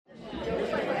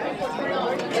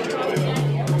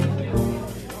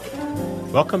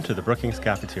Welcome to the Brookings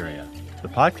Cafeteria, the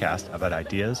podcast about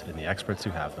ideas and the experts who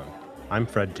have them. I'm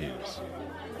Fred Dews.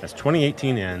 As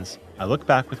 2018 ends, I look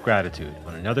back with gratitude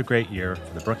on another great year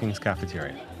for the Brookings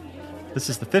Cafeteria. This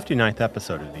is the 59th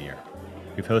episode of the year.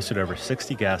 We've hosted over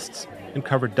 60 guests and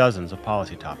covered dozens of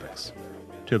policy topics.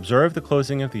 To observe the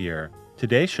closing of the year,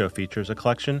 today's show features a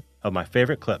collection of my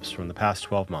favorite clips from the past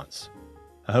 12 months.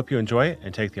 I hope you enjoy it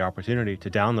and take the opportunity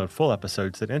to download full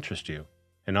episodes that interest you,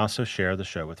 and also share the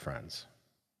show with friends.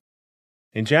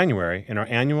 In January, in our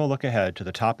annual look ahead to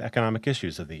the top economic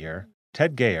issues of the year,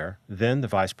 Ted Gayer, then the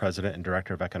Vice President and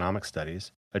Director of Economic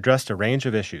Studies, addressed a range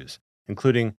of issues,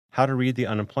 including how to read the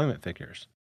unemployment figures,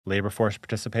 labor force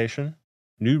participation,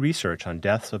 new research on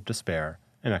deaths of despair,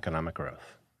 and economic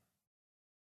growth.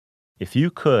 If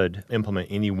you could implement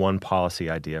any one policy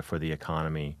idea for the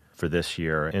economy for this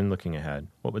year and looking ahead,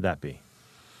 what would that be?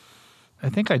 I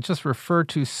think I just referred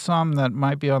to some that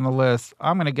might be on the list.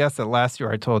 I'm going to guess that last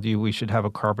year I told you we should have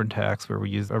a carbon tax where we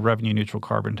use a revenue-neutral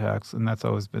carbon tax, and that's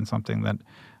always been something that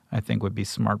I think would be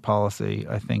smart policy.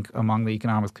 I think among the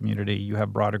economics community, you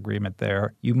have broad agreement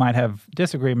there. You might have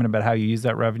disagreement about how you use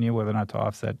that revenue, whether or not to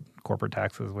offset corporate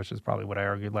taxes, which is probably what I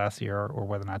argued last year, or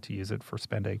whether or not to use it for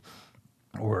spending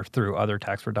or through other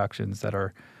tax reductions that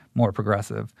are more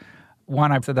progressive.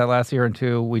 One, I said that last year, and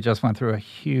two, we just went through a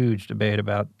huge debate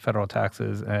about federal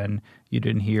taxes, and you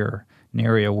didn't hear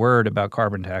nary a word about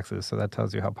carbon taxes, so that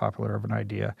tells you how popular of an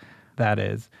idea that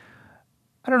is.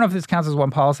 I don't know if this counts as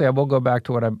one policy. I will go back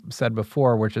to what I said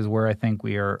before, which is where I think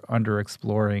we are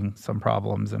under-exploring some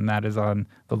problems, and that is on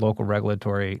the local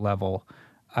regulatory level.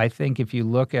 I think if you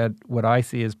look at what I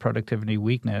see as productivity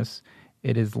weakness,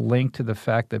 it is linked to the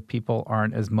fact that people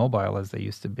aren't as mobile as they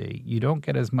used to be. You don't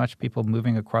get as much people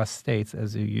moving across states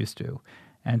as you used to.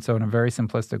 And so in a very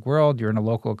simplistic world, you're in a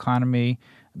local economy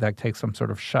that takes some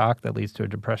sort of shock that leads to a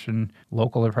depression,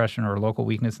 local depression or local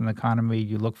weakness in the economy.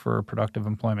 You look for productive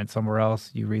employment somewhere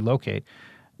else, you relocate.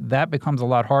 That becomes a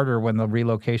lot harder when the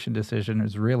relocation decision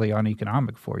is really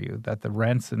uneconomic for you, that the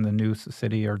rents in the new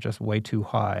city are just way too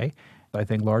high. I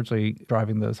think largely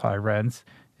driving those high rents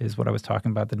is what I was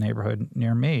talking about, the neighborhood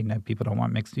near me. Now, people don't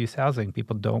want mixed-use housing.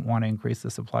 People don't want to increase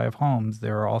the supply of homes.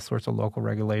 There are all sorts of local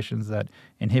regulations that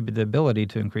inhibit the ability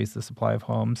to increase the supply of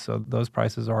homes, so those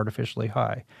prices are artificially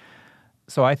high.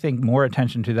 So I think more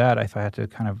attention to that, if I had to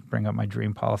kind of bring up my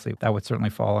dream policy, that would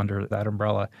certainly fall under that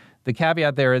umbrella. The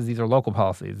caveat there is these are local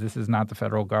policies. This is not the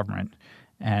federal government.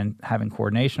 And having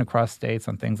coordination across states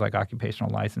on things like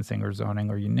occupational licensing or zoning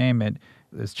or you name it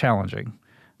is challenging,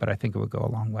 but I think it would go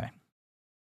a long way.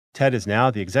 Ted is now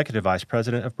the Executive Vice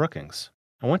President of Brookings.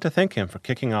 I want to thank him for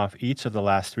kicking off each of the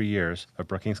last 3 years of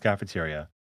Brookings Cafeteria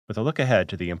with a look ahead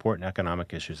to the important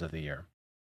economic issues of the year.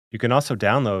 You can also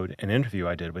download an interview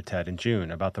I did with Ted in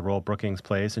June about the role Brookings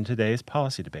plays in today's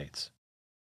policy debates.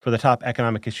 For the top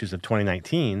economic issues of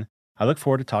 2019, I look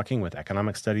forward to talking with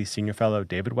Economic Studies Senior Fellow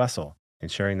David Wessel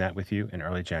and sharing that with you in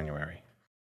early January.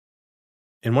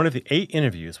 In one of the 8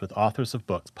 interviews with authors of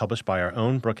books published by our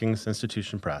own Brookings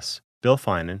Institution Press, Bill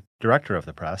Finan, director of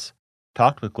the press,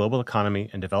 talked with global economy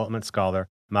and development scholar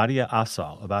Madia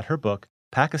Afzal about her book,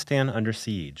 Pakistan Under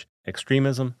Siege,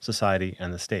 Extremism, Society,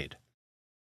 and the State.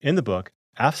 In the book,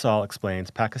 Afzal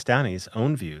explains Pakistanis'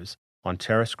 own views on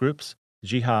terrorist groups,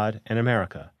 jihad, and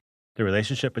America, the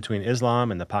relationship between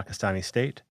Islam and the Pakistani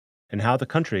state, and how the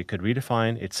country could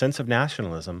redefine its sense of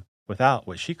nationalism without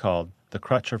what she called the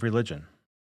crutch of religion.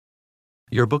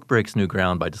 Your book breaks new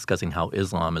ground by discussing how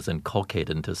Islam is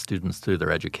inculcated into students through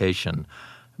their education,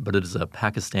 but it is a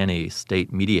Pakistani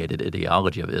state-mediated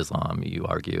ideology of Islam, you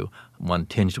argue, one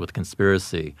tinged with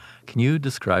conspiracy. Can you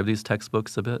describe these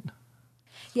textbooks a bit?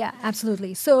 Yeah,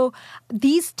 absolutely. So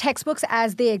these textbooks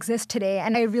as they exist today,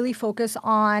 and I really focus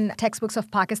on textbooks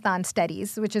of Pakistan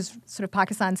studies, which is sort of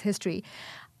Pakistan's history.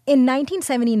 In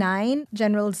 1979,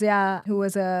 General Zia, who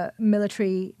was a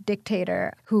military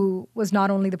dictator, who was not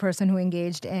only the person who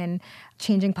engaged in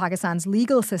changing Pakistan's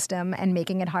legal system and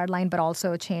making it hardline, but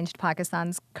also changed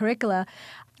Pakistan's curricula,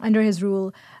 under his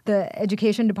rule, the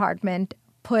education department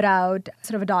put out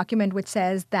sort of a document which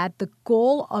says that the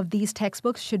goal of these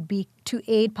textbooks should be to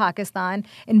aid Pakistan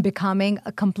in becoming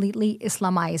a completely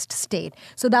Islamized state.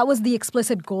 So that was the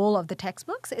explicit goal of the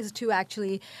textbooks, is to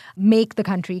actually make the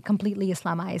country completely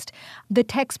Islamized. The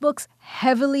textbooks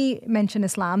heavily mention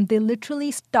Islam. They literally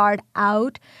start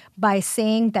out by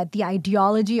saying that the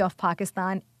ideology of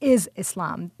Pakistan is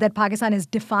Islam, that Pakistan is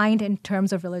defined in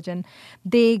terms of religion.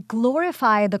 They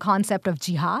glorify the concept of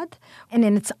jihad and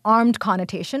in its armed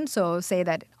connotation. So say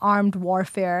that armed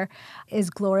warfare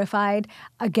is glorified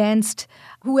against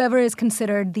whoever is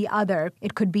considered the other.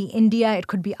 It could be India, it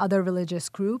could be other religious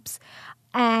groups.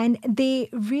 And they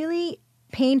really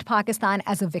paint Pakistan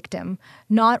as a victim,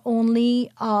 not only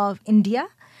of India,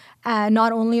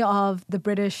 not only of the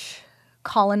British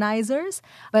colonizers,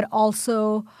 but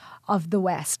also of the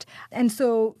West. And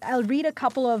so I'll read a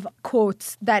couple of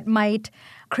quotes that might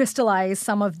crystallize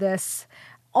some of this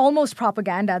almost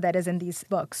propaganda that is in these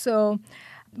books. So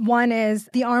one is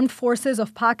the armed forces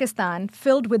of Pakistan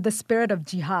filled with the spirit of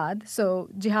jihad. So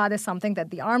jihad is something that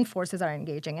the armed forces are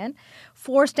engaging in,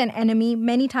 forced an enemy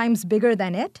many times bigger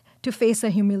than it to face a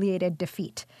humiliated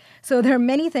defeat. So there are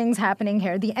many things happening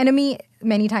here. The enemy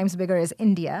many times bigger is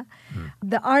India.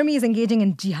 The army is engaging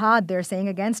in jihad, they're saying,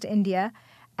 against India.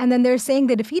 And then they're saying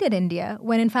they defeated India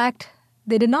when in fact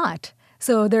they did not.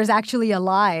 So there's actually a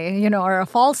lie, or a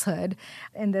falsehood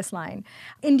in this line.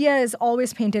 India is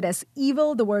always painted as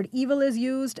evil. The word evil is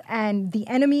used, and the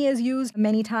enemy is used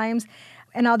many times.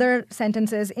 In other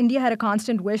sentences, India had a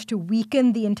constant wish to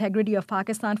weaken the integrity of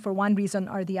Pakistan for one reason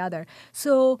or the other.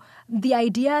 So the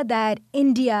idea that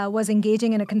India was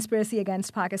engaging in a conspiracy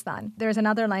against Pakistan. There's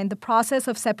another line. The process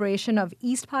of separation of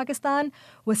East Pakistan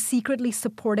was secretly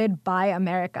supported by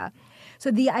America. So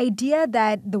the idea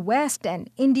that the West and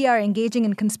India are engaging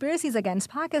in conspiracies against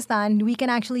Pakistan, we can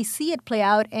actually see it play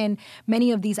out in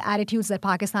many of these attitudes that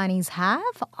Pakistanis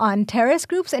have on terrorist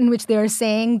groups, in which they're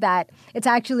saying that it's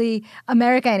actually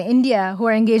America and India who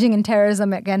are engaging in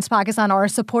terrorism against Pakistan or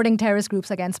supporting terrorist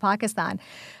groups against Pakistan.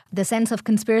 The sense of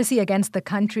conspiracy against the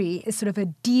country is sort of a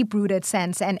deep-rooted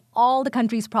sense, and all the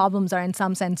country's problems are in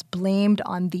some sense blamed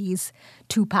on these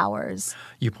two powers.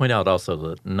 You point out also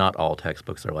that not all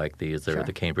textbooks are like these. There are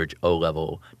the Cambridge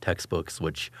O-level textbooks,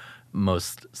 which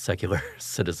most secular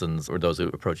citizens or those who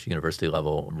approach the university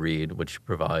level read, which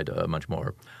provide a much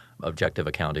more objective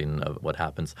accounting of what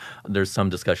happens. There's some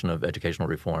discussion of educational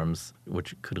reforms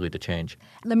which could lead to change.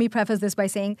 Let me preface this by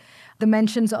saying the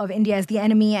mentions of India as the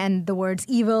enemy and the words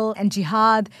evil and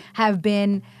jihad have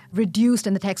been reduced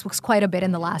in the textbooks quite a bit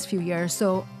in the last few years.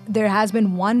 So there has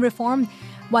been one reform.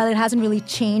 While it hasn't really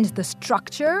changed the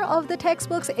structure of the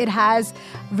textbooks, it has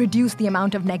reduced the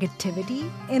amount of negativity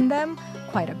in them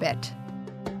quite a bit.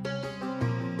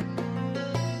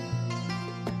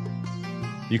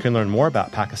 You can learn more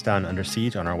about Pakistan Under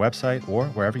Siege on our website or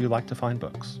wherever you like to find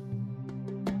books.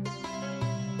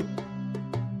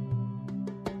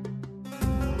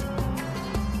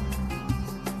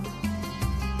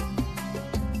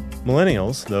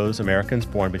 Millennials, those Americans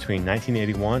born between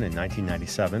 1981 and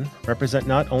 1997, represent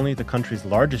not only the country's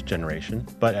largest generation,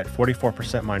 but at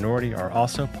 44% minority are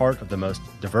also part of the most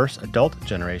diverse adult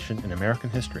generation in American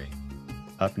history.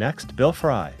 Up next, Bill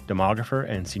Fry, demographer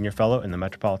and senior fellow in the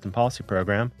Metropolitan Policy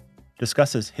Program,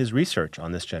 discusses his research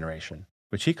on this generation,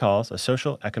 which he calls a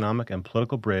social, economic, and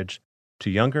political bridge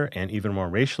to younger and even more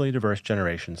racially diverse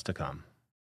generations to come.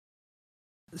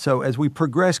 So as we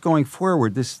progress going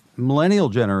forward, this millennial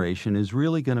generation is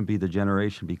really going to be the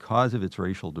generation, because of its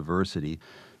racial diversity,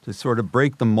 to sort of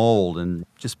break the mold and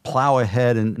just plow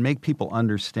ahead and make people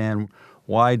understand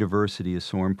why diversity is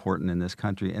so important in this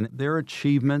country. And their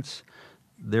achievements,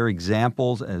 their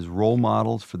examples as role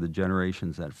models for the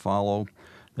generations that follow,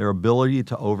 their ability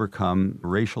to overcome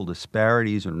racial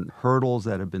disparities and hurdles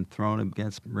that have been thrown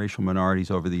against racial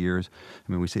minorities over the years.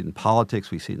 I mean, we see it in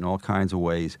politics, we see it in all kinds of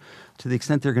ways. To the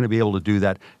extent they're going to be able to do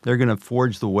that, they're going to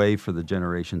forge the way for the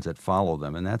generations that follow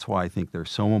them. And that's why I think they're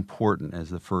so important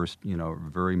as the first,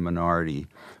 very minority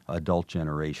adult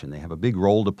generation. They have a big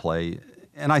role to play,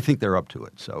 and I think they're up to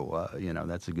it. So,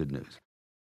 that's the good news.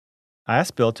 I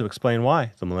asked Bill to explain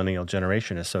why the millennial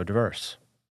generation is so diverse.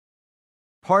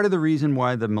 Part of the reason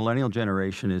why the millennial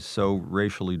generation is so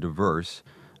racially diverse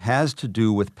has to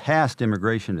do with past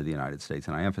immigration to the United States.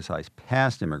 And I emphasize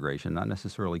past immigration, not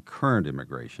necessarily current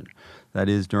immigration. That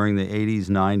is, during the 80s,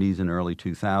 90s, and early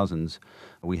 2000s,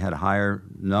 we had higher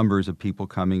numbers of people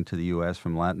coming to the U.S.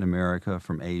 from Latin America,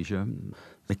 from Asia.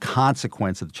 The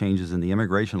consequence of changes in the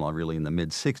immigration law really in the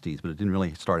mid-'60s, but it didn't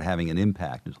really start having an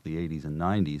impact until the 80s and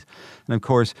 90s. And of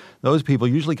course, those people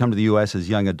usually come to the U.S. as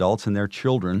young adults, and their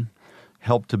children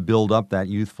help to build up that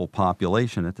youthful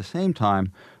population. At the same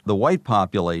time, the white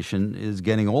population is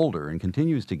getting older and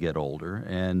continues to get older,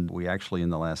 and we actually in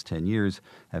the last 10 years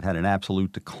have had an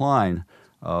absolute decline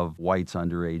of whites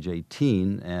under age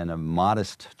 18 and a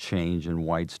modest change in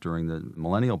whites during the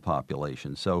millennial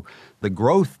population. So the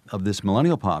growth of this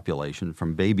millennial population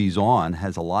from babies on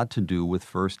has a lot to do with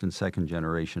first and second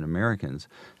generation Americans.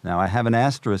 Now, I have an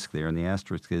asterisk there, and the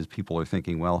asterisk is people are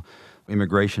thinking, well,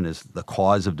 immigration is the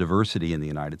cause of diversity in the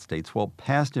United States. Well,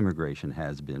 past immigration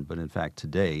has been, but in fact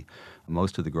today,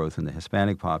 most of the growth in the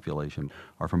Hispanic population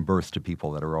are from births to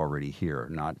people that are already here,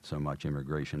 not so much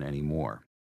immigration anymore.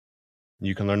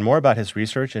 You can learn more about his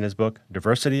research in his book,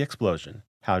 Diversity Explosion: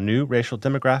 How New Racial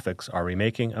Demographics Are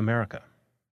Remaking America.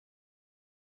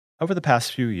 Over the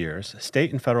past few years,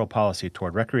 state and federal policy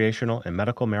toward recreational and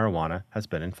medical marijuana has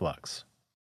been in flux.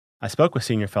 I spoke with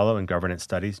Senior Fellow in Governance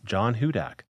Studies John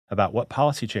Hudak about what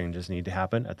policy changes need to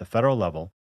happen at the federal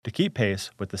level to keep pace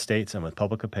with the states and with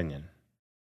public opinion.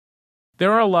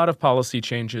 There are a lot of policy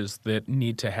changes that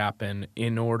need to happen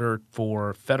in order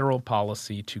for federal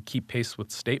policy to keep pace with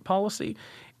state policy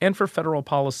and for federal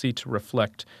policy to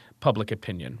reflect public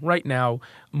opinion. Right now,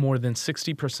 more than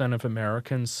 60% of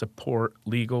Americans support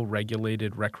legal,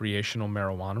 regulated recreational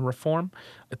marijuana reform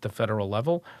at the federal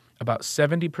level. About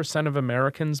 70% of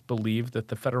Americans believe that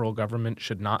the federal government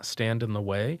should not stand in the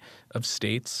way of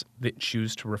states that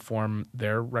choose to reform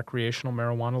their recreational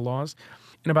marijuana laws.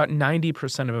 And about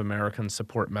 90% of Americans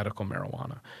support medical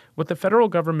marijuana. What the federal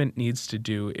government needs to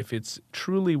do, if it's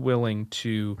truly willing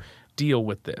to deal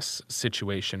with this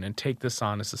situation and take this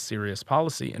on as a serious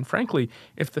policy, and frankly,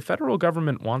 if the federal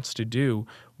government wants to do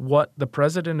what the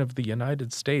President of the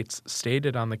United States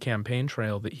stated on the campaign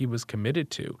trail that he was committed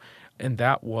to, and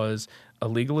that was a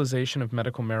legalization of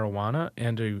medical marijuana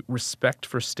and a respect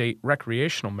for state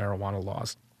recreational marijuana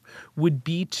laws, would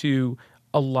be to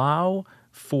allow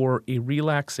for a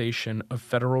relaxation of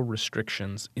federal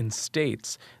restrictions in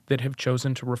states that have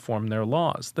chosen to reform their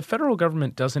laws. The federal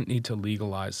government doesn't need to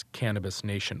legalize cannabis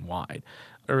nationwide,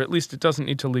 or at least it doesn't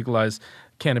need to legalize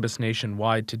cannabis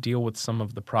nationwide to deal with some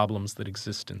of the problems that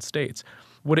exist in states.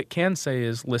 What it can say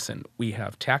is, listen, we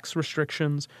have tax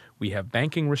restrictions, we have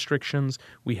banking restrictions,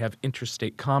 we have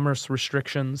interstate commerce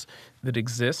restrictions that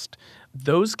exist.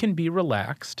 Those can be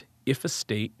relaxed if a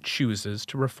state chooses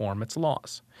to reform its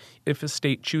laws. If a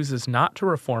state chooses not to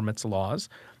reform its laws,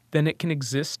 then it can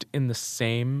exist in the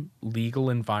same legal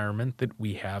environment that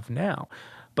we have now.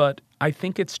 But I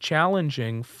think it's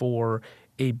challenging for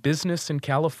a business in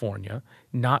California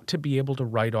not to be able to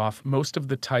write off most of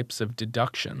the types of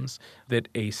deductions that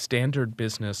a standard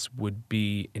business would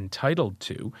be entitled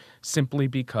to simply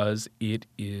because it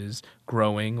is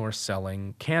growing or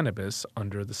selling cannabis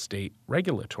under the state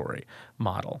regulatory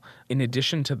model. In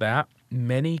addition to that,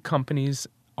 many companies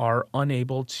are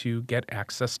unable to get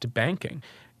access to banking,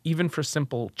 even for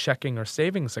simple checking or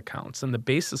savings accounts. And the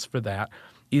basis for that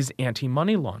is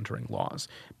anti-money laundering laws.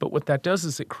 But what that does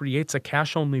is it creates a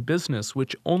cash-only business,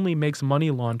 which only makes money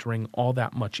laundering all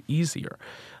that much easier.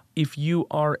 If you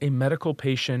are a medical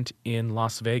patient in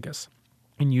Las Vegas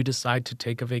and you decide to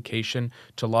take a vacation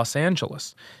to Los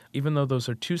Angeles, even though those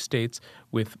are two states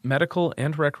with medical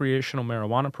and recreational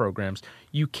marijuana programs,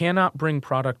 you cannot bring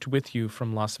product with you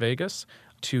from Las Vegas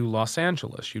to Los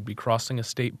Angeles. You'd be crossing a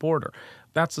state border.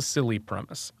 That's a silly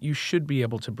premise. You should be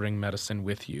able to bring medicine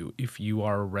with you if you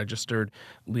are a registered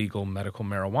legal medical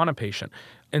marijuana patient.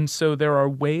 And so there are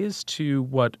ways to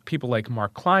what people like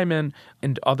Mark Kleiman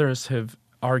and others have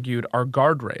argued are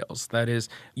guardrails. That is,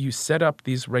 you set up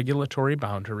these regulatory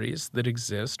boundaries that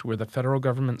exist where the federal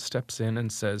government steps in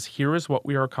and says, here is what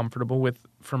we are comfortable with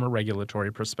from a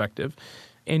regulatory perspective.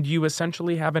 And you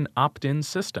essentially have an opt-in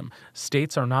system.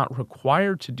 States are not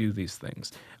required to do these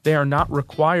things. They are not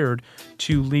required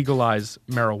to legalize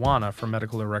marijuana for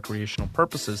medical or recreational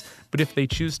purposes, but if they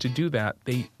choose to do that,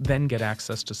 they then get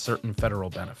access to certain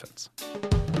federal benefits.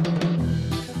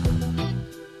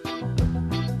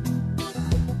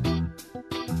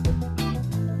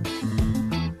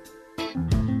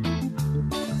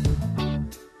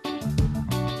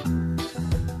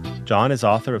 John is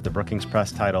author of the Brookings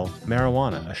Press title,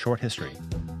 Marijuana, A Short History,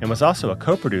 and was also a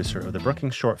co-producer of the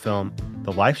Brookings short film,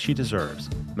 The Life She Deserves,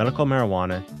 Medical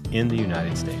Marijuana in the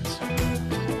United States.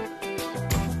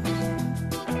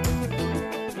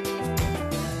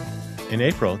 In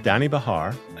April, Danny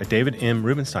Bahar, a David M.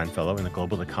 Rubenstein Fellow in the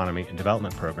Global Economy and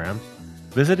Development Program,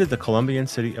 visited the Colombian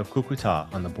city of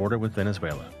Cúcuta on the border with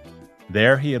Venezuela.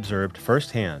 There he observed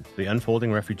firsthand the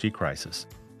unfolding refugee crisis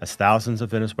as thousands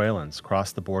of Venezuelans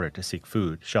crossed the border to seek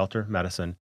food, shelter,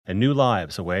 medicine, and new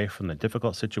lives away from the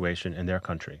difficult situation in their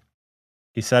country.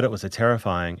 He said it was a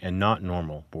terrifying and not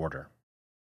normal border.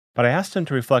 But I asked him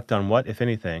to reflect on what, if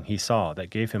anything, he saw that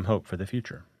gave him hope for the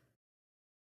future.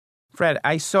 Fred,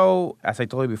 I saw, as I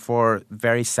told you before,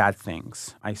 very sad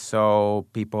things. I saw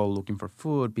people looking for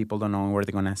food, people don't know where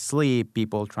they're going to sleep,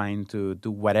 people trying to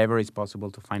do whatever is possible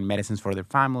to find medicines for their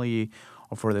family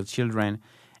or for their children.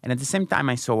 And at the same time,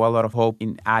 I saw a lot of hope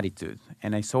in attitude.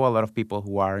 And I saw a lot of people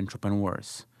who are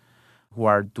entrepreneurs, who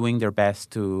are doing their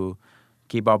best to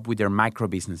keep up with their micro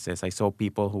businesses. I saw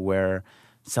people who were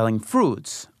selling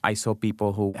fruits. I saw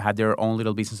people who had their own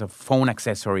little business of phone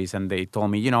accessories, and they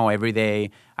told me, every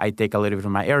day I take a little bit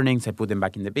of my earnings, I put them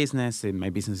back in the business, and my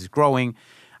business is growing.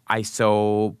 I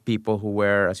saw people who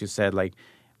were, as you said, like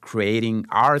creating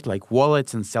art, like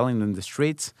wallets, and selling them in the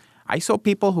streets. I saw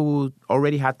people who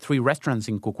already had 3 restaurants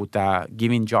in Cucuta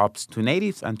giving jobs to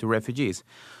natives and to refugees.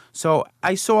 So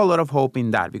I saw a lot of hope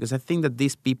in that because I think that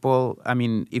these people,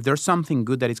 if there's something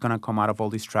good that is going to come out of all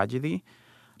this tragedy,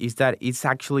 is that it's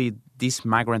actually these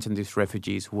migrants and these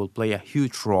refugees who will play a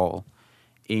huge role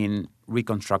in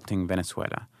reconstructing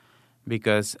Venezuela.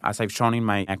 Because as I've shown in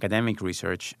my academic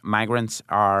research, migrants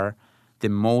are the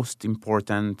most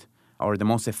important or the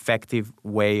most effective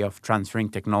way of transferring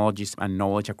technologies and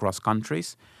knowledge across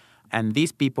countries. And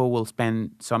these people will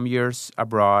spend some years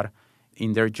abroad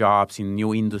in their jobs, in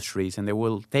new industries, and they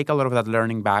will take a lot of that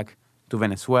learning back to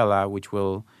Venezuela, which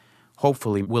will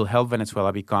hopefully help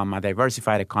Venezuela become a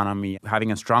diversified economy,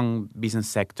 having a strong business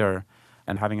sector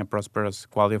and having a prosperous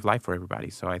quality of life for everybody.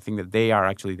 So I think that they are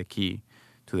actually the key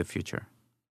to the future.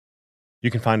 You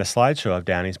can find a slideshow of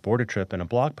Danny's border trip in a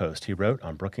blog post he wrote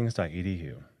on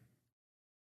brookings.edu.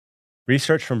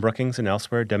 Research from Brookings and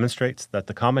elsewhere demonstrates that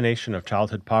the combination of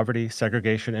childhood poverty,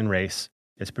 segregation, and race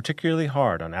is particularly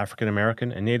hard on African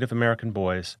American and Native American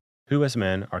boys who, as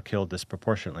men, are killed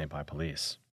disproportionately by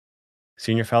police.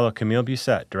 Senior fellow Camille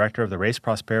Busette, director of the Race,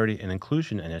 Prosperity, and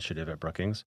Inclusion Initiative at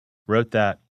Brookings, wrote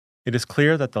that, "It is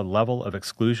clear that the level of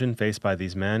exclusion faced by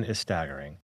these men is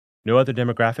staggering. No other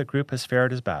demographic group has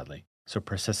fared as badly, so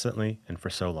persistently and for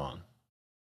so long."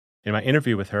 In my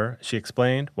interview with her, she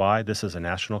explained why this is a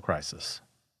national crisis.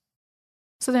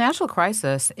 So the national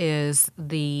crisis is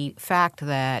the fact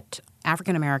that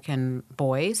African American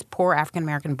boys, poor African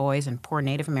American boys and poor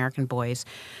Native American boys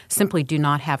simply do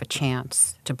not have a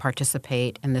chance to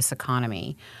participate in this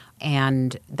economy.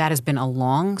 And that has been a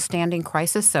long-standing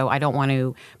crisis, so I don't want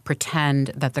to pretend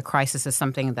that the crisis is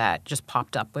something that just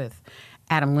popped up with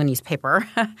Adam Linney's paper.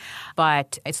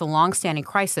 But it's a long-standing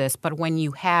crisis. But when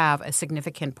you have a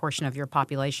significant portion of your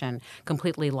population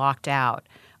completely locked out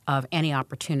of any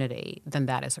opportunity, then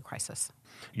that is a crisis.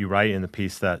 You write in the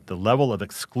piece that the level of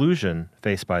exclusion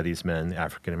faced by these men,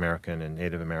 African American and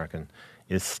Native American,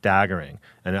 is staggering.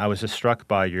 And I was just struck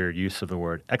by your use of the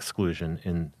word exclusion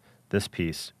in this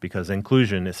piece because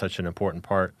inclusion is such an important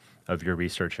part of your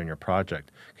research and your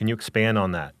project. Can you expand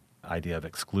on that idea of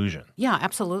exclusion? Yeah,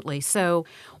 absolutely. So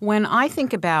when I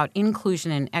think about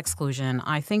inclusion and exclusion,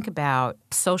 I think about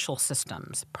social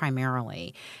systems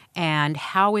primarily. And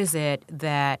how is it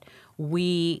that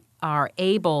we are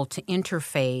able to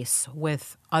interface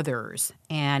with others,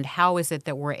 and how is it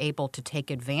that we're able to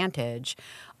take advantage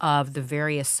of the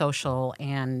various social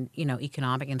and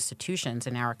economic institutions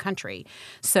in our country.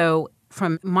 So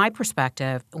from my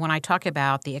perspective, when I talk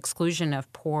about the exclusion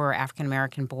of poor African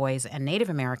American boys and Native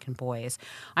American boys,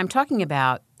 I'm talking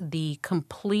about the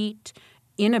complete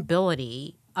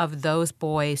inability of those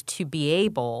boys to be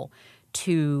able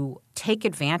to take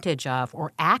advantage of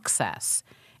or access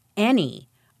any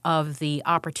of the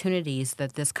opportunities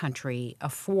that this country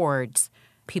affords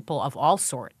people of all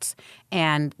sorts.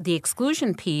 And the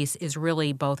exclusion piece is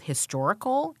really both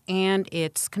historical and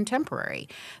it's contemporary.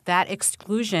 That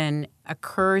exclusion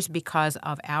occurs because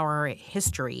of our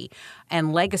history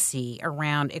and legacy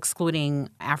around excluding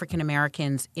African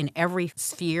Americans in every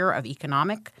sphere of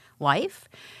economic life.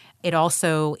 It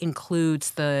also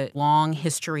includes the long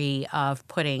history of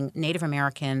putting Native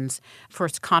Americans,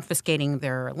 first confiscating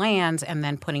their lands and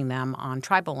then putting them on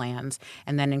tribal lands,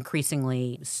 and then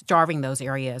increasingly starving those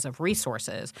areas of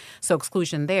resources. So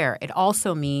exclusion there. It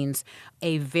also means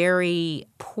a very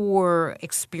poor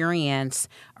experience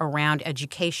around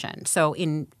education. So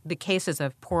in the cases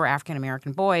of poor African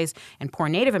American boys and poor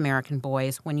Native American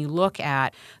boys, when you look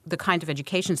at the kinds of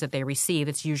educations that they receive,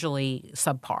 it's usually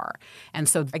subpar. And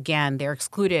so again, they're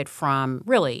excluded from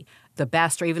really the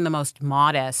best or even the most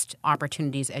modest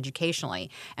opportunities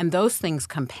educationally. And those things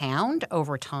compound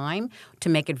over time to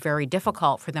make it very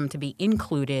difficult for them to be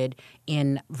included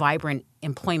in vibrant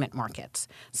employment markets.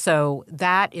 So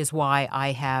that is why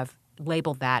I have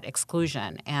labeled that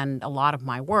exclusion. And a lot of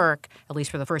my work, at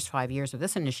least for the first 5 years of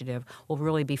this initiative, will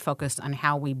really be focused on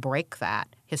how we break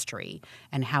that history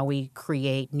and how we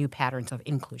create new patterns of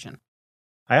inclusion.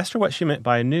 I asked her what she meant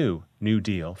by a New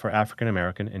Deal for African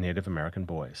American and Native American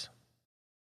boys.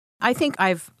 I think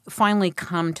I've finally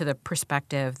come to the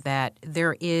perspective that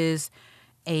there is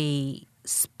a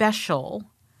special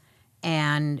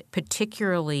and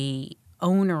particularly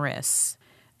onerous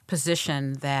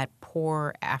position that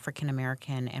poor African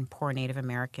American and poor Native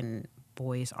American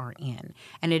boys are in.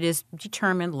 And it is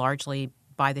determined largely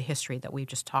by the history that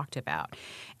we've just talked about.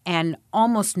 And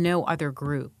almost no other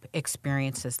group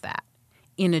experiences that.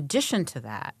 In addition to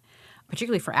that,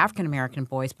 particularly for African American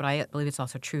boys, but I believe it's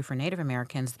also true for Native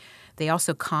Americans, they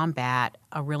also combat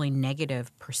a really negative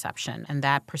perception, and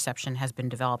that perception has been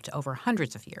developed over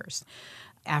hundreds of years.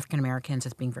 African Americans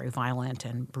as being very violent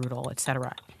and brutal, et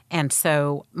cetera. And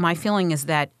so my feeling is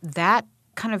that that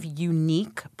kind of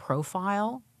unique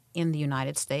profile in the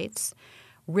United States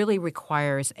really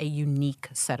requires a unique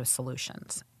set of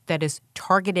solutions that is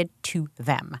targeted to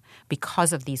them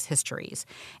because of these histories.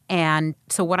 And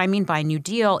so what I mean by New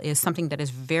Deal is something that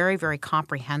is very, very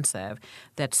comprehensive,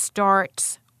 that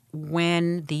starts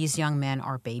when these young men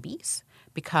are babies,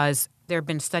 because there have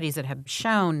been studies that have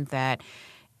shown that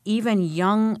even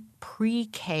young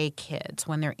pre-K kids,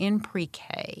 when they're in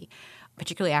pre-K,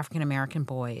 particularly African American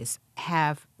boys,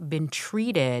 have been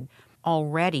treated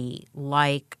already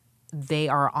like they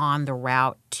are on the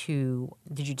route to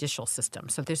the judicial system.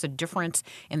 So there's a difference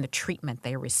in the treatment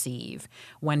they receive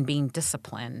when being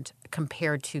disciplined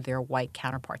compared to their white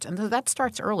counterparts. And that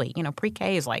starts early.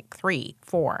 Pre-K is like 3,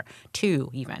 4,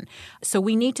 2 even. So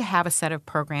we need to have a set of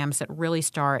programs that really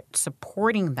start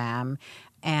supporting them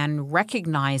and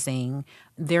recognizing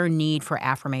their need for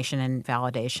affirmation and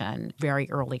validation very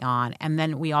early on. And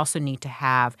then we also need to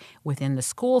have within the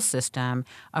school system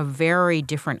a very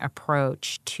different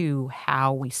approach to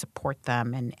how we support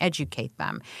them and educate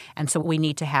them. And so we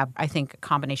need to have, I think, a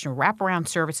combination of wraparound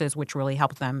services which really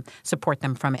help them, support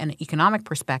them from an economic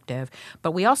perspective.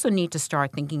 But we also need to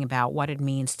start thinking about what it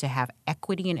means to have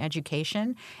equity in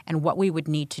education and what we would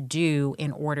need to do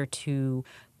in order to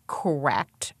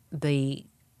correct the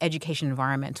education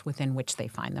environments within which they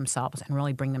find themselves and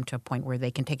really bring them to a point where they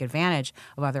can take advantage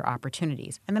of other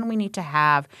opportunities. And then we need to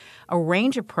have a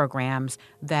range of programs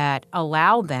that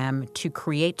allow them to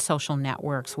create social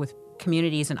networks with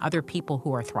communities and other people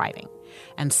who are thriving.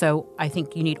 And so I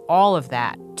think you need all of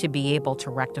that to be able to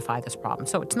rectify this problem.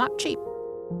 So it's not cheap.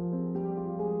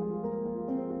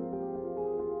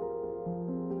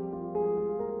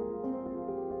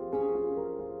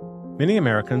 Many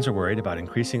Americans are worried about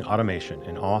increasing automation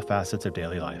in all facets of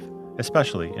daily life,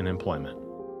 especially in employment.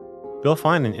 Bill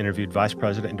Finan interviewed Vice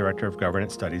President and Director of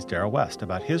Governance Studies Darrell West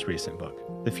about his recent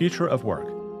book, The Future of Work: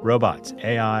 Robots,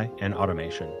 AI, and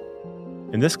Automation.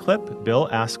 In this clip, Bill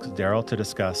asks Darrell to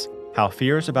discuss how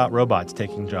fears about robots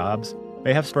taking jobs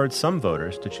may have spurred some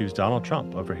voters to choose Donald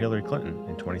Trump over Hillary Clinton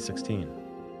in 2016.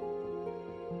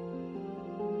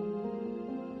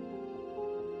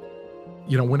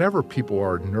 Whenever people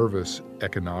are nervous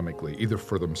economically, either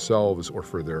for themselves or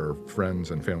for their friends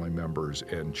and family members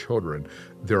and children,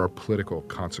 there are political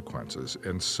consequences.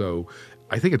 And so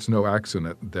I think it's no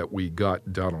accident that we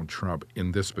got Donald Trump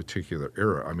in this particular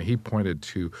era. I mean, he pointed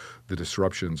to the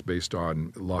disruptions based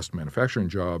on lost manufacturing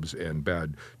jobs and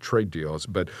bad trade deals,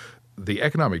 but the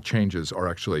economic changes are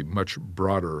actually much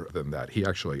broader than that. He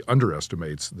actually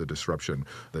underestimates the disruption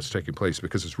that's taking place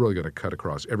because it's really going to cut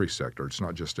across every sector. It's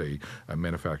not just a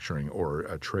manufacturing or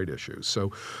a trade issue.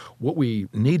 So what we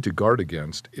need to guard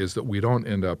against is that we don't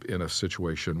end up in a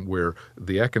situation where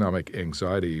the economic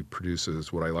anxiety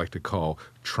produces what I like to call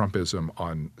Trumpism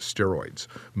on steroids,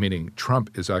 meaning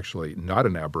Trump is actually not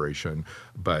an aberration,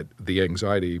 but the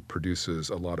anxiety produces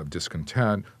a lot of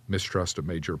discontent, mistrust of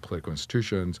major political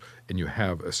institutions, and you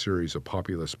have a series of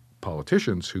populist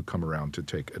politicians who come around to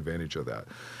take advantage of that.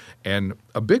 And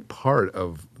a big part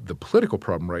of the political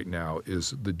problem right now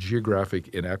is the geographic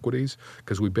inequities,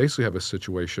 because we basically have a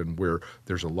situation where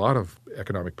there's a lot of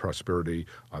economic prosperity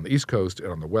on the East Coast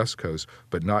and on the West Coast,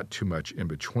 but not too much in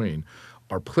between.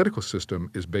 Our political system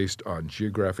is based on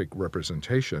geographic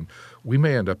representation. We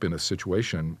may end up in a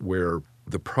situation where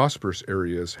the prosperous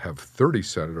areas have 30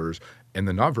 senators and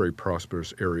the not very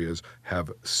prosperous areas have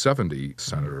 70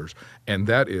 senators. And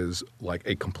that is like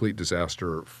a complete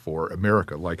disaster for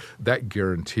America. Like that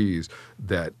guarantees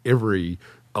that every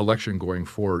election going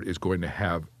forward is going to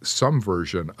have some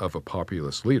version of a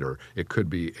populist leader. It could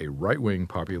be a right-wing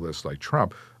populist like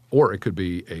Trump, or it could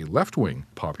be a left-wing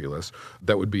populist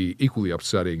that would be equally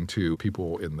upsetting to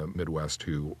people in the Midwest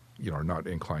who are not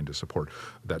inclined to support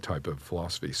that type of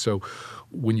philosophy. So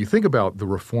when you think about the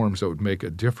reforms that would make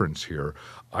a difference here,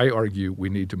 I argue we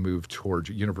need to move towards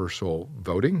universal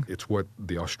voting. It's what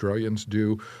the Australians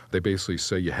do. They basically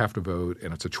say you have to vote,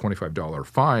 and it's a $25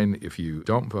 fine if you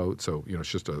don't vote. So, it's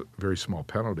just a very small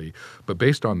penalty. But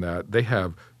based on that, they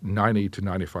have 90 to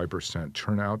 95%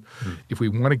 turnout. If we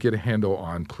want to get a handle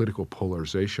on political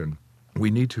polarization,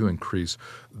 we need to increase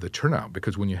the turnout,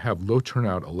 because when you have low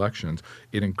turnout elections,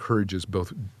 it encourages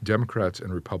both Democrats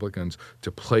and Republicans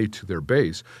to play to their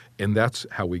base, and that's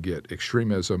how we get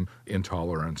extremism,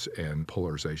 intolerance, and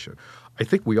polarization. I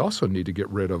think we also need to get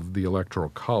rid of the Electoral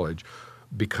College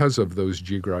because of those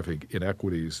geographic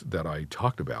inequities that I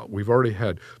talked about. We've already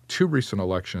had 2 recent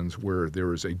elections where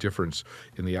there is a difference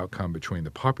in the outcome between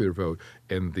the popular vote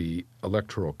and the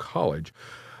Electoral College.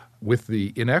 With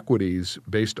the inequities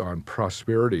based on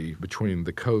prosperity between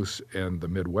the coast and the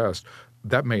Midwest,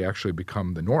 that may actually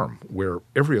become the norm, where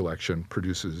every election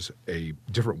produces a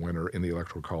different winner in the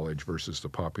Electoral College versus the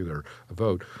popular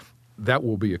vote. That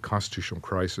will be a constitutional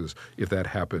crisis if that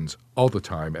happens all the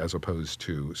time as opposed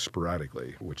to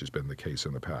sporadically, which has been the case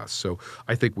in the past. So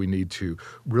I think we need to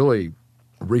really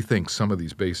rethink some of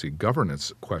these basic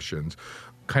governance questions,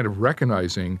 kind of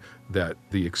recognizing that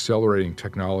the accelerating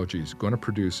technology is going to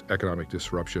produce economic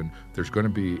disruption. There's going to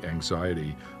be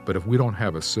anxiety. But if we don't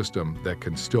have a system that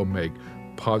can still make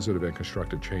positive and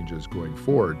constructive changes going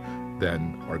forward,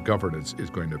 then our governance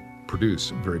is going to produce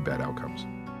very bad outcomes.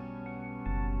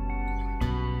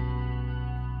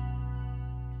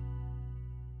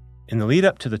 In the lead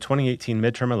up to the 2018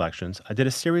 midterm elections, I did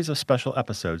a series of special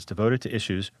episodes devoted to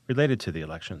issues related to the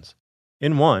elections.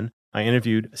 In one, I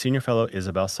interviewed senior fellow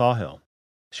Isabel Sawhill.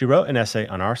 She wrote an essay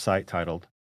on our site titled,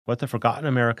 What the Forgotten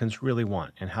Americans Really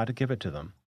Want and How to Give It to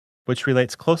Them, which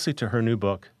relates closely to her new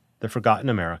book, The Forgotten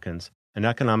Americans, An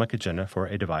Economic Agenda for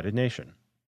a Divided Nation.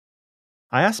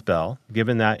 I asked Bell,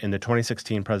 given that in the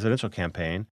 2016 presidential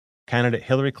campaign, candidate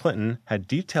Hillary Clinton had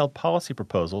detailed policy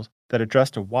proposals that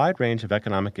addressed a wide range of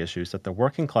economic issues that the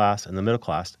working class and the middle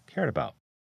class cared about.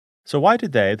 So why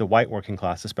did they, the white working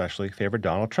class especially, favor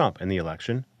Donald Trump in the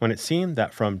election when it seemed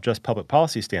that from just public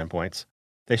policy standpoints,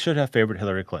 they should have favored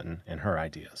Hillary Clinton and her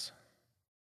ideas?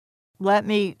 Let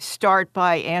me start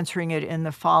by answering it in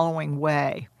the following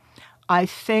way. I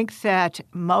think that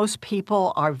most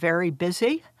people are very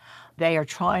busy. They are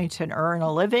trying to earn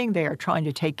a living. They are trying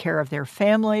to take care of their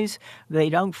families. They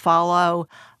don't follow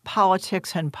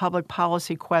politics and public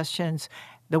policy questions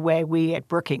the way we at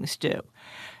Brookings do.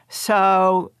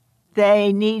 So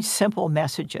they need simple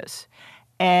messages,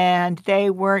 and they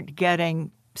weren't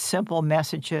getting simple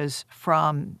messages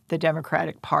from the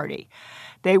Democratic Party.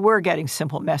 They were getting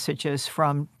simple messages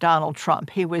from Donald Trump.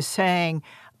 He was saying,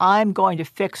 I'm going to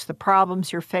fix the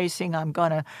problems you're facing. I'm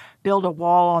going to build a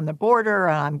wall on the border,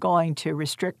 and I'm going to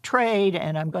restrict trade,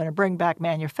 and I'm going to bring back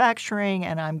manufacturing,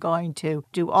 and I'm going to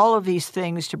do all of these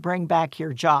things to bring back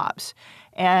your jobs.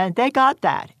 And they got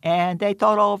that, and they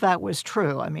thought all of that was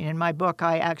true. I mean, in my book,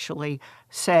 I actually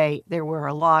say there were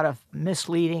a lot of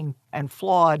misleading and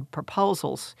flawed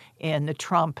proposals in the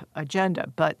Trump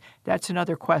agenda, but that's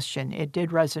another question. It did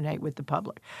resonate with the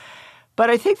public. But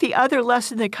I think the other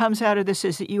lesson that comes out of this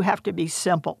is that you have to be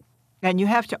simple, and you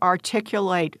have to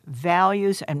articulate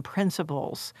values and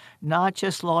principles, not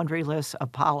just laundry lists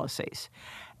of policies.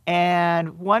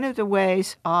 And one of the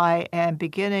ways I am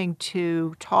beginning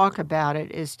to talk about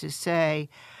it is to say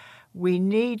we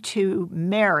need to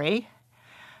marry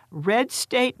red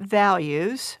state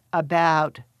values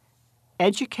about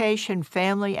education,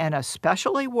 family, and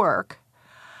especially work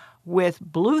with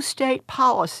blue state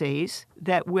policies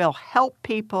that will help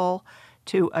people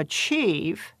to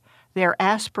achieve their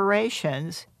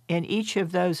aspirations in each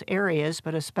of those areas,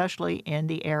 but especially in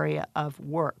the area of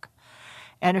work.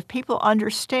 And if people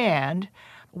understand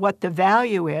what the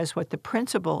value is, what the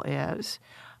principle is,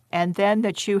 and then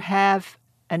that you have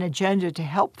an agenda to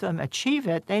help them achieve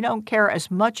it, they don't care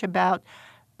as much about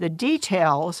the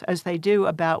details as they do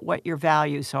about what your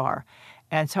values are.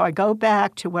 And so I go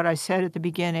back to what I said at the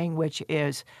beginning, which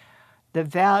is the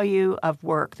value of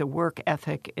work, the work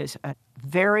ethic is a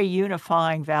very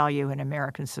unifying value in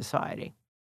American society.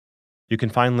 You can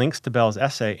find links to Bell's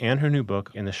essay and her new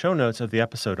book in the show notes of the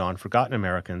episode on Forgotten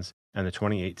Americans and the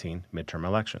 2018 midterm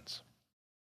elections.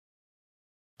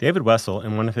 David Wessel,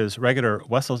 in one of his regular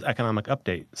Wessel's Economic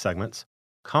Update segments,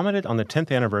 commented on the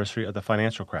 10th anniversary of the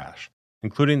financial crash,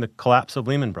 including the collapse of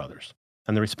Lehman Brothers,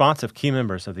 and the response of key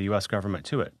members of the U.S. government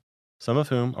to it, some of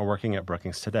whom are working at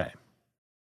Brookings today.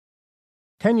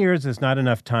 10 years is not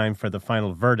enough time for the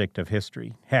final verdict of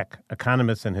history. Heck,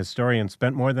 economists and historians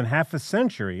spent more than half a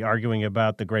century arguing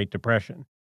about the Great Depression.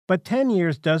 But 10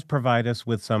 years does provide us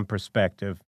with some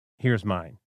perspective. Here's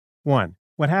mine. 1.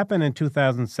 What happened in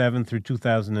 2007 through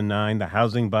 2009, the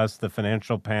housing bust, the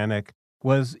financial panic,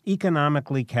 was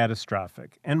economically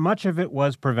catastrophic, and much of it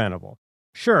was preventable.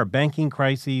 Sure, banking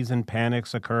crises and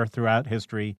panics occur throughout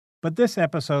history, but this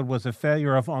episode was a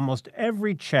failure of almost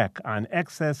every check on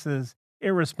excesses,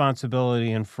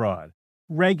 irresponsibility, and fraud.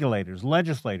 Regulators,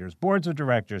 legislators, boards of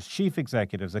directors, chief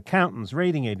executives, accountants,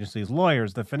 rating agencies,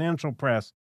 lawyers, the financial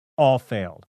press all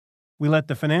failed. We let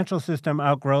the financial system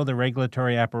outgrow the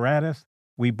regulatory apparatus,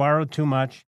 we borrowed too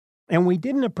much, and we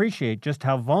didn't appreciate just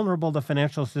how vulnerable the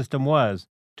financial system was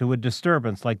to a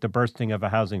disturbance like the bursting of a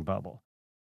housing bubble.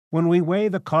 When we weigh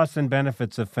the costs and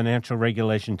benefits of financial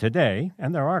regulation today,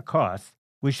 and there are costs,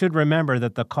 we should remember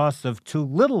that the costs of too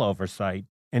little oversight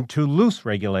and too loose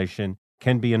regulation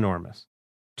can be enormous.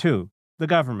 2. The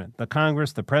government, the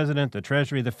Congress, the President, the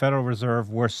Treasury, the Federal Reserve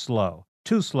were slow,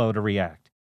 too slow to react.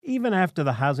 Even after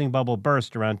the housing bubble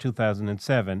burst around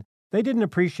 2007, they didn't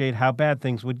appreciate how bad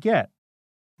things would get.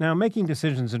 Now, making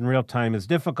decisions in real time is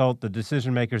difficult. The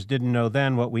decision makers didn't know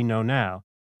then what we know now.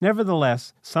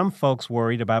 Nevertheless, some folks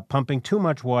worried about pumping too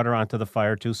much water onto the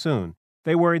fire too soon.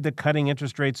 They worried that cutting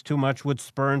interest rates too much would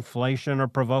spur inflation or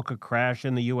provoke a crash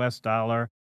in the U.S. dollar,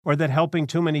 or that helping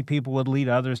too many people would lead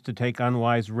others to take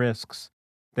unwise risks.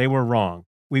 They were wrong.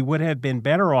 We would have been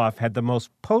better off had the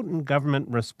most potent government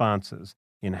responses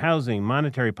in housing,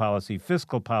 monetary policy,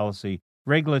 fiscal policy,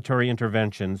 regulatory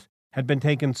interventions had been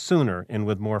taken sooner and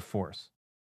with more force.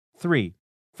 3.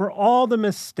 For all the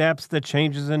missteps, the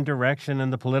changes in direction,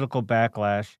 and the political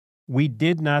backlash, we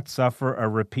did not suffer a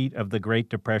repeat of the Great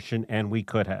Depression, and we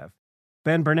could have.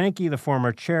 Ben Bernanke, the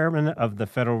former chairman of the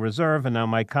Federal Reserve and now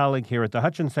my colleague here at the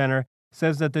Hutchins Center,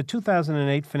 says that the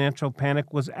 2008 financial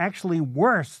panic was actually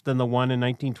worse than the one in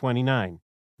 1929.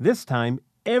 This time,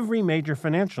 every major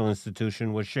financial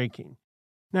institution was shaking.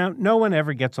 Now, no one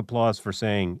ever gets applause for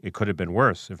saying it could have been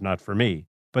worse if not for me.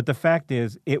 But the fact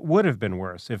is, it would have been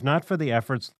worse if not for the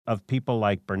efforts of people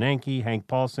like Bernanke, Hank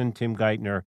Paulson, Tim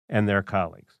Geithner, and their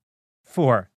colleagues.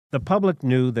 4. The public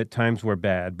knew that times were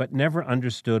bad, but never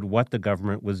understood what the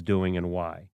government was doing and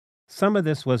why. Some of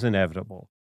this was inevitable.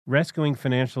 Rescuing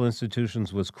financial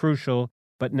institutions was crucial,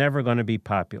 but never going to be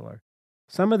popular.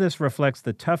 Some of this reflects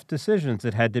the tough decisions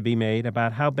that had to be made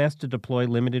about how best to deploy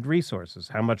limited resources,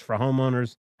 how much for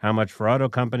homeowners, how much for auto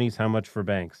companies, how much for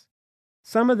banks.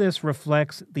 Some of this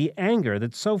reflects the anger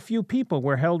that so few people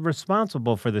were held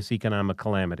responsible for this economic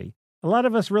calamity. A lot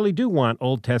of us really do want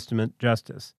Old Testament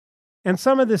justice. And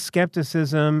some of this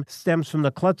skepticism stems from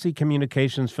the klutzy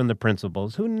communications from the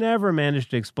principals, who never managed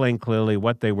to explain clearly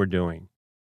what they were doing.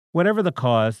 Whatever the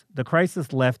cause, the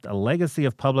crisis left a legacy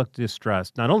of public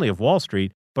distrust, not only of Wall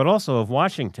Street, but also of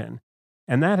Washington,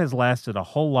 and that has lasted a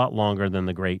whole lot longer than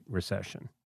the Great Recession.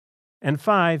 And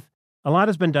 5, a lot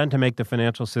has been done to make the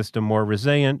financial system more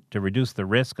resilient, to reduce the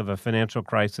risk of a financial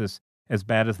crisis as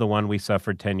bad as the one we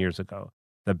suffered 10 years ago.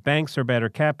 The banks are better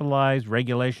capitalized,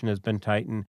 regulation has been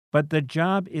tightened, but the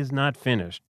job is not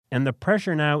finished, and the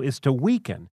pressure now is to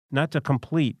weaken, not to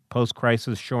complete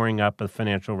post-crisis shoring up of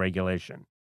financial regulation.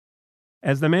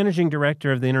 As the managing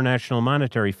director of the International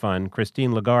Monetary Fund,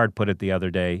 Christine Lagarde, put it the other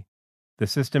day, the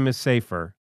system is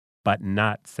safer, but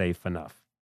not safe enough.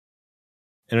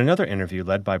 In another interview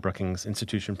led by Brookings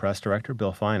Institution Press Director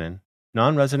Bill Finan,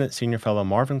 non-resident senior fellow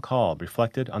Marvin Kalb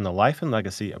reflected on the life and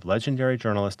legacy of legendary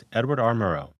journalist Edward R.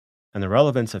 Murrow and the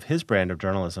relevance of his brand of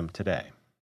journalism today.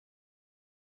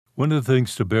 One of the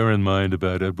things to bear in mind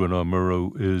about Edward R.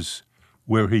 Murrow is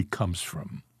where he comes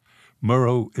from.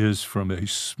 Murrow is from a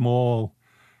small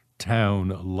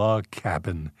town, a log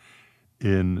cabin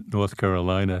in North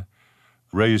Carolina,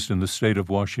 raised in the state of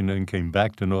Washington, came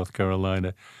back to North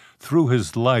Carolina, threw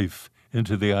his life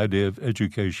into the idea of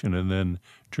education and then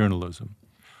journalism.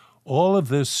 All of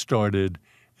this started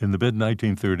in the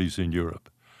mid-1930s in Europe.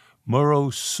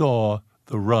 Murrow saw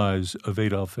the rise of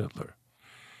Adolf Hitler.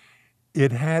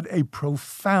 It had a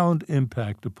profound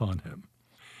impact upon him.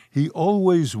 He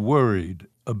always worried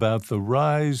about the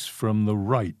rise from the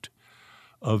right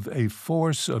of a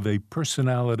force, of a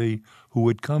personality who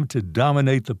would come to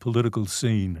dominate the political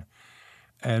scene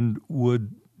and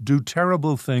would do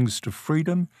terrible things to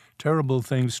freedom, terrible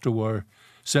things to our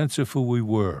sense of who we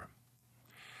were.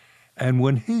 And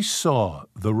when he saw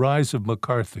the rise of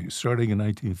McCarthy starting in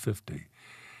 1950,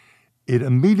 it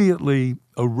immediately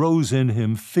arose in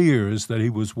him fears that he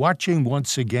was watching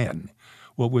once again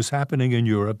what was happening in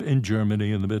Europe, in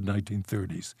Germany in the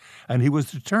mid-1930s. And he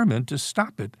was determined to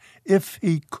stop it if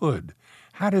he could.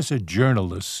 How does a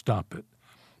journalist stop it?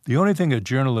 The only thing a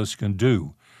journalist can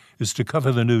do is to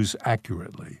cover the news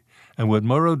accurately. And what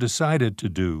Murrow decided to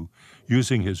do,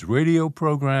 using his radio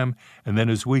program and then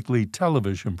his weekly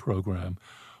television program,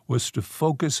 was to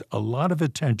focus a lot of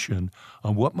attention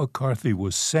on what McCarthy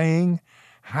was saying,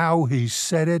 how he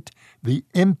said it, the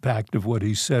impact of what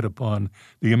he said upon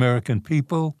the American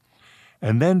people.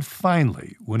 And then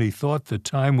finally, when he thought the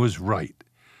time was right,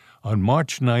 on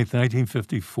March 9,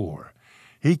 1954,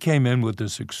 he came in with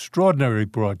this extraordinary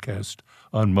broadcast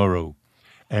on Murrow,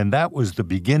 and that was the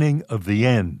beginning of the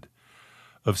end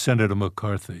of Senator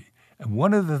McCarthy. And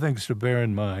one of the things to bear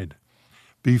in mind,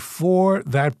 before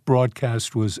that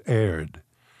broadcast was aired,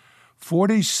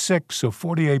 46 or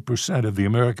 48% of the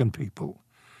American people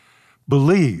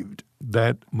believed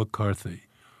that McCarthy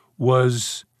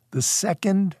was the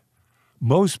second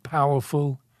most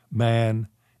powerful man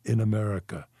in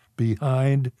America,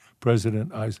 behind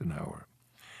President Eisenhower.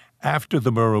 After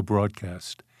the Murrow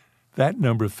broadcast, that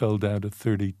number fell down to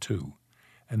 32,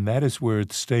 and that is where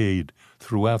it stayed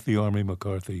throughout the Army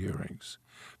McCarthy hearings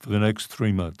for the next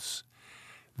 3 months.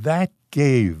 That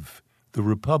gave the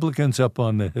Republicans up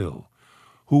on the Hill,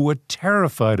 who were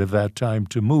terrified at that time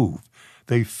to move.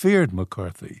 They feared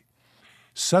McCarthy.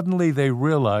 Suddenly they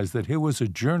realized that here was a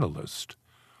journalist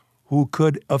who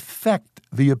could affect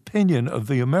the opinion of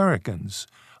the Americans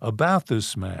about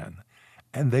this man,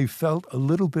 and they felt a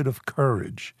little bit of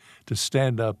courage to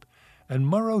stand up. And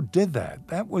Murrow did that.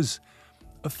 That was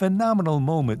a phenomenal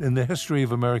moment in the history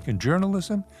of American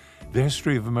journalism, the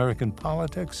history of American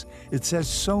politics. It says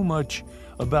so much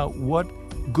about what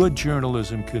good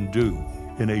journalism can do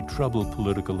in a troubled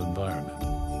political environment.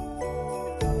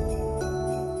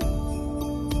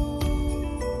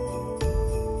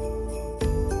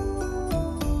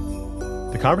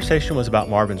 The conversation was about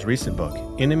Marvin's recent book,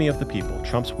 Enemy of the People: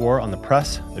 Trump's War on the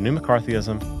Press, the New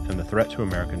McCarthyism, and the Threat to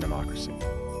American Democracy.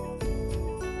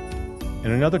 In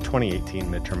another 2018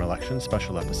 midterm election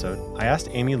special episode, I asked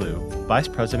Amy Liu, Vice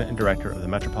President and Director of the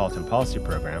Metropolitan Policy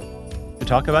Program, to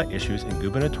talk about issues in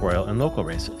gubernatorial and local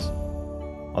races.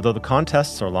 Although the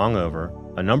contests are long over,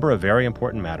 a number of very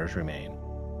important matters remain.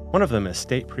 One of them is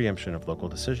state preemption of local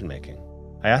decision-making.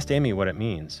 I asked Amy what it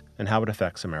means and how it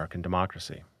affects American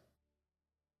democracy.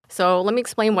 So let me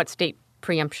explain what state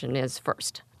preemption is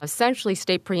first. Essentially,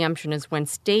 state preemption is when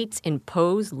states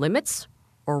impose limits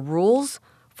or rules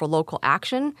for local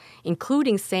action,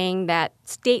 including saying that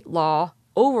state law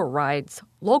overrides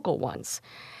local ones.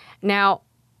 Now,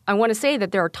 I want to say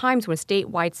that there are times when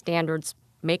statewide standards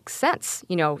make sense.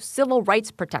 Civil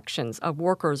rights protections of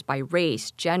workers by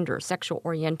race, gender, sexual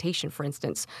orientation, for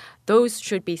instance. Those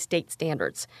should be state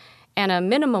standards. And a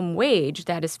minimum wage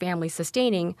that is family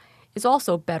sustaining is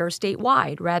also better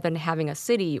statewide rather than having a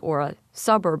city or a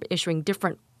suburb issuing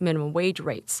different minimum wage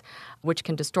rates, which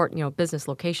can distort, business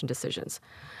location decisions.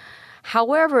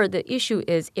 However, the issue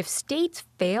is if states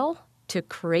fail to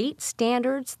create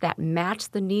standards that match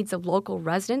the needs of local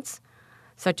residents,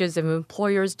 such as if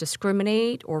employers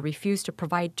discriminate or refuse to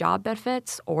provide job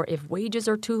benefits, or if wages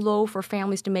are too low for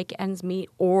families to make ends meet,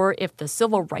 or if the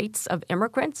civil rights of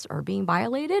immigrants are being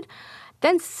violated,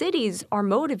 then cities are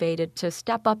motivated to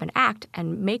step up and act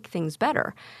and make things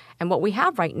better. And what we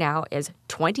have right now is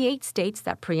 28 states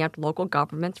that preempt local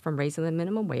governments from raising the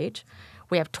minimum wage.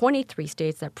 We have 23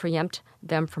 states that preempt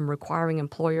them from requiring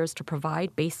employers to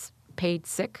provide base paid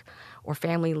sick or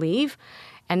family leave.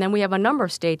 And then we have a number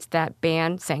of states that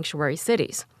ban sanctuary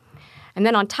cities. And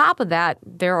then on top of that,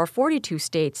 there are 42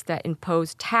 states that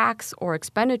impose tax or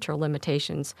expenditure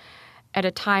limitations at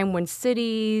a time when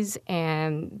cities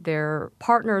and their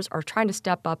partners are trying to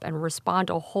step up and respond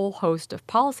to a whole host of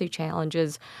policy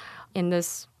challenges in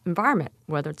this environment,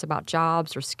 whether it's about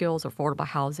jobs or skills, affordable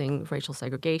housing, racial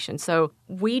segregation. So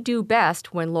we do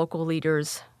best when local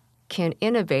leaders can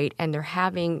innovate, and they're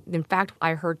having, in fact,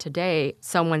 I heard today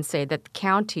someone say that the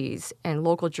counties and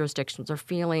local jurisdictions are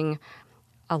feeling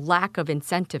a lack of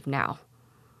incentive now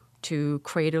to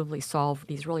creatively solve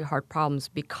these really hard problems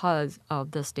because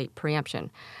of the state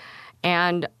preemption.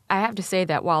 And I have to say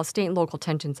that while state and local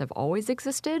tensions have always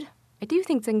existed, I do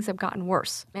think things have gotten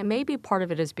worse. And maybe part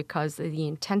of it is because of the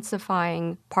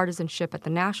intensifying partisanship at the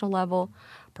national level,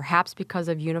 perhaps because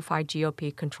of unified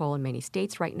GOP control in many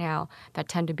states right now that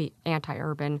tend to be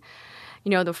anti-urban.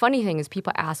 The funny thing is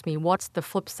people ask me, what's the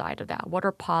flip side of that? What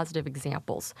are positive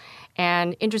examples?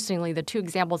 And interestingly, the two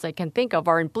examples I can think of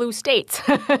are in blue states,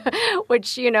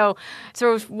 which,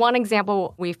 so one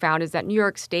example we found is that New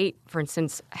York State, for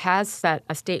instance, has set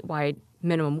a statewide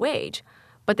minimum wage.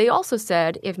 But they also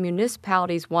said if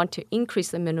municipalities want to increase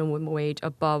the minimum wage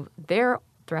above their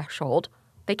threshold,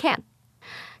 they can.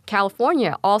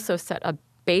 California also set a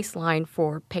baseline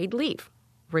for paid leave,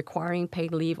 requiring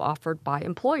paid leave offered by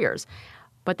employers.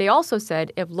 But they also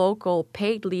said if local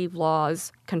paid leave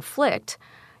laws conflict,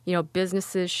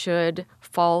 businesses should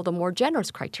follow the more generous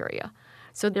criteria.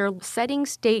 So they're setting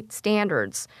state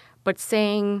standards, but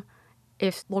saying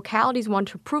if localities want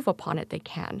to improve upon it, they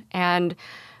can. And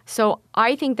so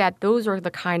I think that those are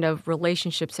the kind of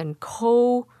relationships and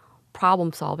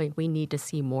co-problem solving we need to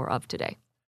see more of today.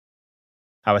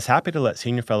 I was happy to let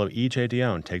Senior Fellow E.J.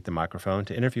 Dione take the microphone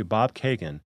to interview Bob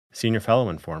Kagan, Senior Fellow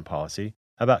in Foreign Policy,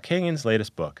 about Kagan's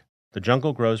latest book, The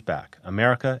Jungle Grows Back,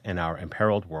 America and Our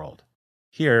Imperiled World.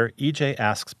 Here, E.J.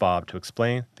 asks Bob to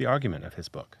explain the argument of his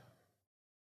book.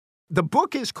 The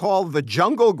book is called The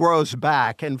Jungle Grows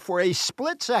Back, and for a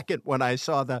split second when I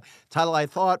saw the title, I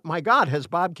thought, my God, has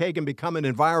Bob Kagan become an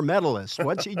environmentalist?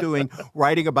 What's he doing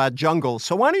writing about jungles?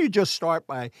 So why don't you just start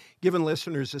by giving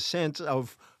listeners a sense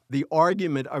of the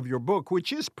argument of your book,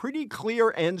 which is pretty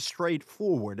clear and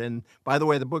straightforward. And by the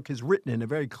way, the book is written in a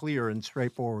very clear and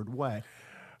straightforward way.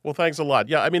 Well, thanks a lot.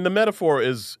 Yeah, I mean, the metaphor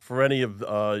is for any of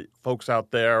folks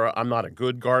out there, I'm not a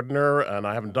good gardener, and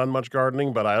I haven't done much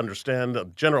gardening, but I understand the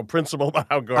general principle about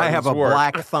how gardens work. I have a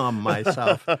black thumb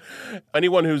myself.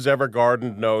 Anyone who's ever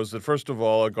gardened knows that, first of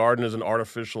all, a garden is an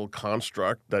artificial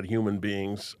construct that human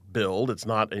beings build. It's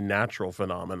not a natural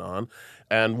phenomenon.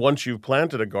 And once you've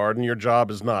planted a garden, your job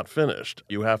is not finished.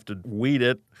 You have to weed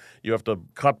it. You have to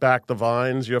cut back the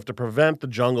vines. You have to prevent the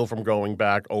jungle from going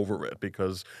back over it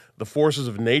because the forces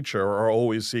of nature are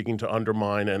always seeking to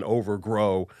undermine and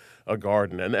overgrow a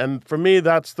garden. And for me,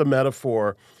 that's the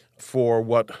metaphor for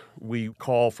what we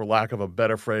call, for lack of a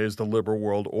better phrase, the liberal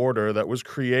world order that was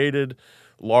created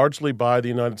largely by the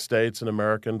United States and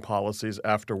American policies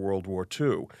after World War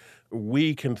II.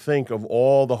 We can think of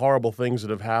all the horrible things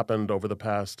that have happened over the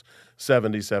past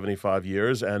 70, 75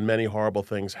 years, and many horrible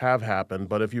things have happened.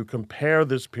 But if you compare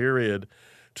this period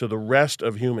to the rest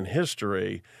of human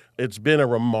history, it's been a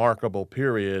remarkable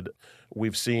period.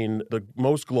 We've seen the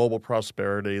most global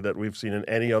prosperity that we've seen in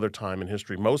any other time in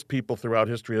history. Most people throughout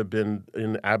history have been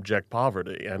in abject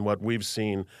poverty, and what we've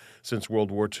seen since World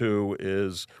War II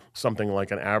is something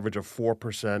like an average of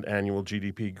 4% annual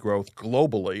GDP growth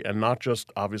globally, and not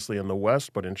just obviously in the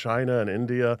West, but in China and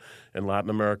India and Latin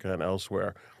America and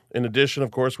elsewhere. In addition,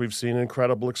 of course, we've seen an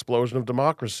incredible explosion of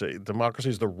democracy. Democracy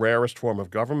is the rarest form of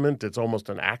government. It's almost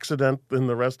an accident in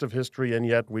the rest of history, and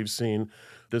yet we've seen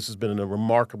this has been in a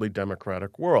remarkably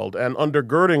democratic world. And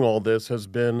undergirding all this has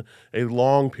been a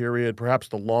long period, perhaps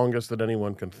the longest that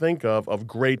anyone can think of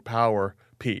great power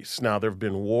peace. Now, there have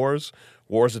been wars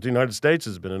that the United States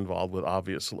has been involved with,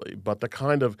 obviously, but the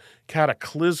kind of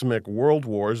cataclysmic world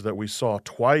wars that we saw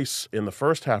twice in the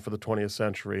first half of the 20th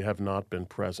century have not been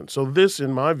present. So this,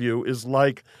 in my view, is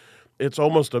like, it's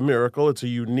almost a miracle. It's a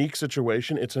unique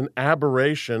situation. It's an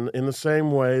aberration in the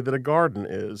same way that a garden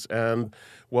is. And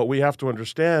what we have to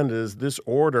understand is this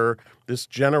order, this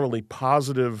generally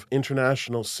positive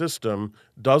international system,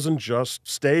 doesn't just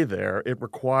stay there. It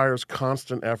requires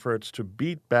constant efforts to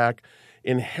beat back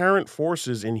inherent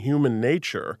forces in human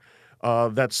nature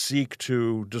that seek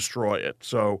to destroy it.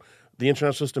 So the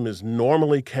international system is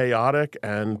normally chaotic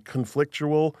and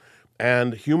conflictual,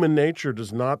 and human nature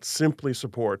does not simply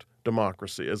support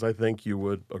democracy, as I think you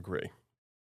would agree.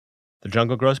 The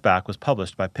Jungle Grows Back was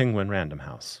published by Penguin Random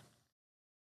House.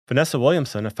 Vanessa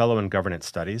Williamson, a fellow in governance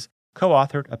studies,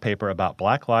 co-authored a paper about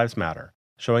Black Lives Matter,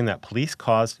 showing that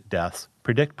police-caused deaths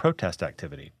predict protest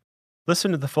activity.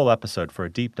 Listen to the full episode for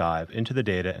a deep dive into the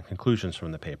data and conclusions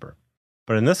from the paper.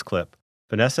 But in this clip,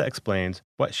 Vanessa explains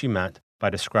what she meant by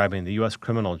describing the U.S.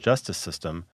 criminal justice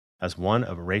system as one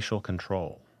of racial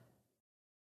control.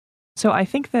 So I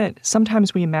think that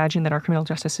sometimes we imagine that our criminal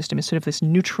justice system is sort of this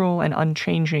neutral and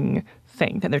unchanging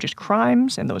thing, that they're just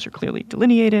crimes and those are clearly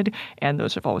delineated and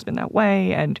those have always been that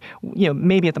way. And, you know,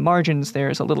 maybe at the margins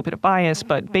there's a little bit of bias,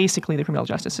 but basically the criminal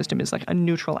justice system is like a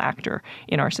neutral actor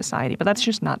in our society. But that's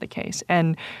just not the case.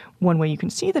 And one way you can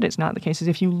see that it's not the case is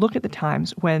if you look at the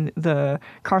times when the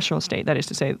carceral state, that is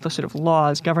to say the sort of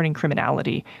laws governing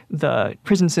criminality, the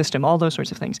prison system, all those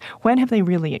sorts of things, when have they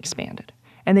really expanded?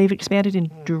 And they've expanded in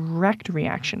direct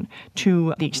reaction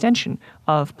to the extension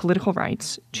of political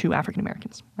rights to African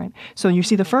Americans, right? So you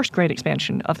see the first great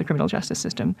expansion of the criminal justice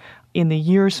system in the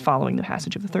years following the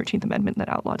passage of the 13th Amendment that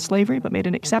outlawed slavery, but made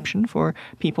an exception for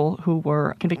people who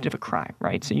were convicted of a crime,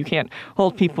 right? So you can't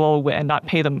hold people and not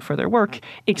pay them for their work,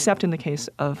 except in the case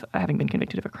of having been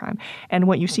convicted of a crime. And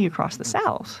what you see across the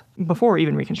South, before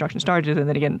even Reconstruction started, and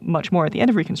then again much more at the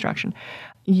end of Reconstruction,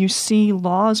 you see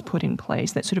laws put in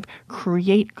place that sort of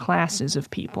create classes of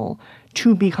people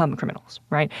to become criminals,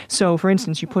 right? So, for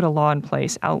instance, you put a law in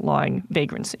place outlawing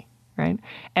vagrancy, right?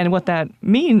 And what that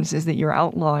means is that you're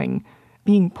outlawing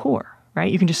being poor,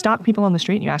 right? You can just stop people on the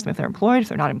street and you ask them if they're employed, if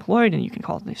they're not employed, and you can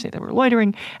call them, they say they were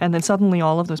loitering, and then suddenly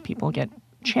all of those people get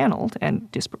channeled,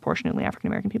 and disproportionately African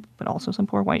American people, but also some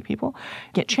poor white people,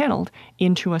 get channeled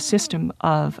into a system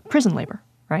of prison labor,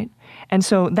 right? And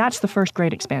so that's the first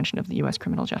great expansion of the U.S.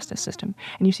 criminal justice system.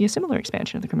 And you see a similar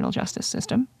expansion of the criminal justice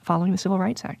system following the Civil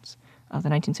Rights Acts of the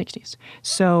 1960s.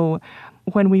 So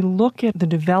when we look at the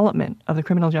development of the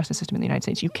criminal justice system in the United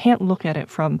States, you can't look at it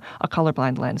from a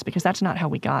colorblind lens because that's not how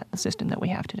we got the system that we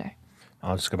have today.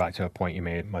 I'll just go back to a point you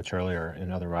made much earlier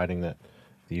in other writing that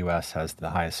the U.S. has the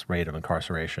highest rate of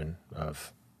incarceration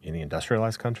of any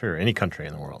industrialized country or any country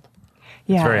in the world.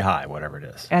 It's very high, whatever it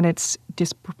is. And it's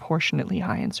disproportionately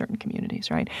high in certain communities,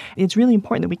 right? It's really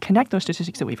important that we connect those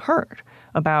statistics that we've heard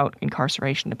about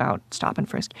incarceration, about stop and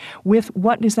frisk, with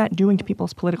what is that doing to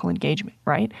people's political engagement,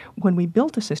 right? When we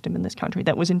built a system in this country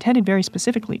that was intended very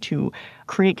specifically to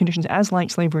create conditions as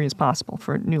like slavery as possible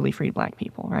for newly freed black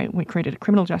people, right? We created a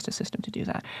criminal justice system to do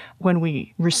that. When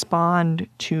we respond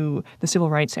to the civil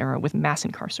rights era with mass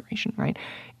incarceration, right?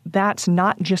 That's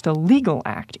not just a legal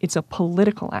act, it's a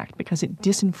political act because it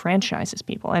disenfranchises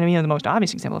people. And the most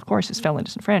obvious example, of course, is felon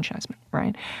disenfranchisement,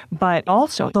 right? But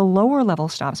also the lower level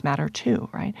stops matter too,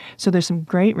 right? So there's some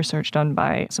great research done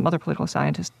by some other political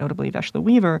scientists, notably Veshla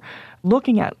Weaver,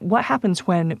 looking at what happens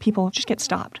when people just get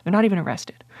stopped. They're not even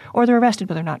arrested. Or they're arrested,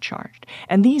 but they're not charged.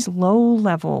 And these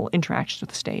low-level interactions with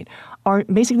the state are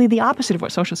basically the opposite of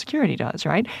what Social Security does,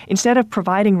 right? Instead of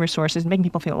providing resources and making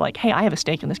people feel like, hey, I have a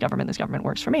stake in this government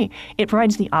works for me, it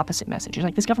provides the opposite message. It's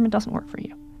like, this government doesn't work for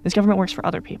you. This government works for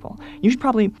other people. You should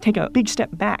probably take a big step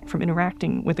back from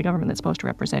interacting with the government that's supposed to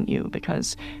represent you,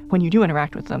 because when you do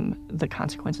interact with them, the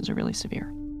consequences are really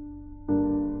severe.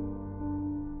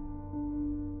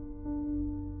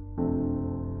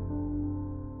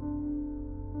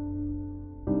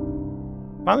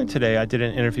 Finally today, I did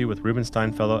an interview with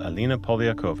Rubenstein Fellow Alina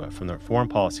Polyakova from the Foreign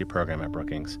Policy Program at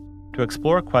Brookings to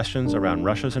explore questions around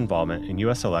Russia's involvement in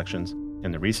U.S. elections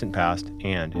in the recent past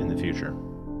and in the future.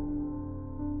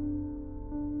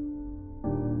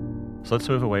 So let's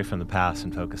move away from the past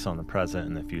and focus on the present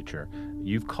and the future.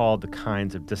 You've called the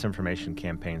kinds of disinformation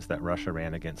campaigns that Russia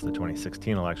ran against the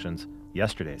 2016 elections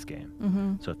yesterday's game.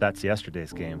 Mm-hmm. So if that's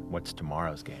yesterday's game, what's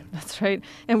tomorrow's game? That's right.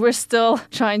 And we're still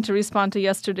trying to respond to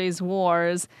yesterday's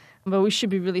wars, but we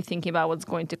should be really thinking about what's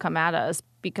going to come at us,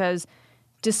 because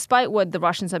despite what the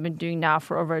Russians have been doing now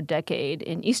for over a decade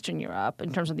in Eastern Europe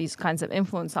in terms of these kinds of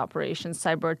influence operations,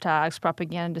 cyber attacks,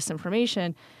 propaganda,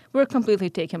 disinformation, we're completely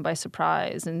taken by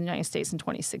surprise in the United States in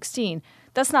 2016.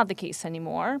 That's not the case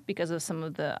anymore because of some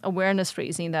of the awareness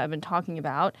raising that I've been talking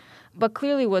about. But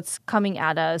clearly what's coming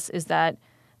at us is that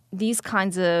these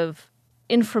kinds of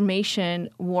information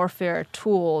warfare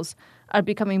tools are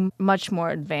becoming much more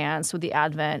advanced with the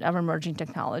advent of emerging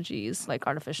technologies like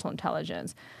artificial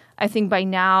intelligence. I think by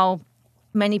now,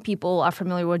 many people are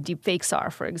familiar with what deepfakes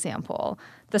are, for example.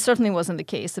 That certainly wasn't the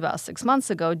case about 6 months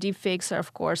ago. Deepfakes are,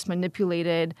 of course,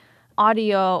 manipulated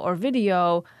audio or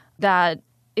video that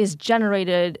is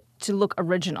generated to look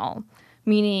original,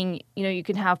 meaning, you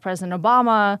can have President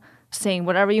Obama saying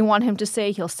whatever you want him to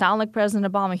say. He'll sound like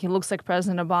President Obama. He looks like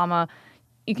President Obama.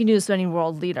 You can do this with any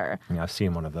world leader. Yeah, I've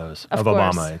seen one of those. Of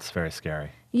Obama. It's very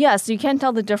scary. Yes, you can't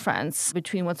tell the difference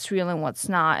between what's real and what's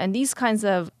not. And these kinds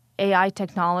of AI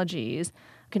technologies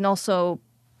can also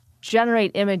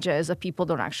generate images of people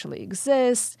that don't actually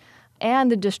exist.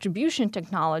 And the distribution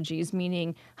technologies,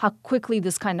 meaning how quickly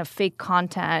this kind of fake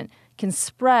content can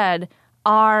spread,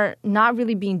 are not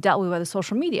really being dealt with by the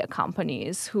social media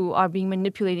companies who are being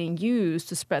manipulated and used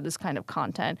to spread this kind of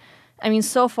content. I mean,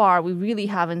 so far, we really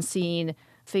haven't seen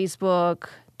Facebook,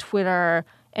 Twitter,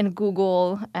 and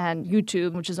Google and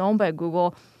YouTube, which is owned by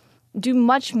Google, do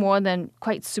much more than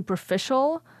quite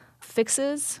superficial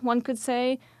fixes, one could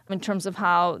say, in terms of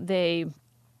how they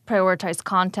prioritize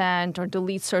content or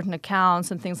delete certain accounts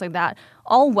and things like that.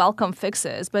 All welcome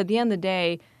fixes. But at the end of the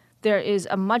day, there is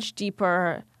a much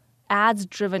deeper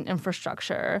ads-driven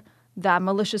infrastructure that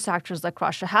malicious actors like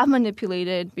Russia have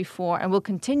manipulated before and will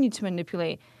continue to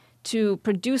manipulate to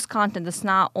produce content that's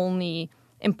not only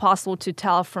impossible to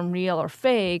tell from real or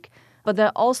fake, but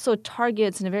that also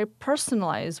targets in a very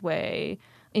personalized way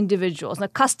individuals, in a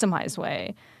customized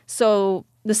way. So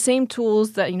the same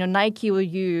tools that Nike will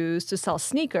use to sell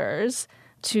sneakers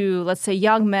to, let's say,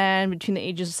 young men between the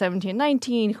ages of 17 and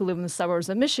 19 who live in the suburbs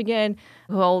of Michigan,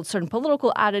 who hold certain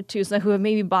political attitudes, and who have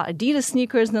maybe bought Adidas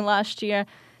sneakers in the last year,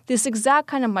 this exact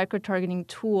kind of micro-targeting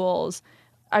tools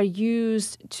are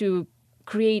used to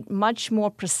create much more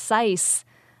precise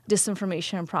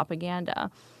disinformation and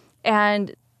propaganda.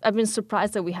 And I've been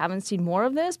surprised that we haven't seen more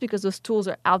of this because those tools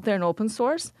are out there in open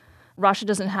source. Russia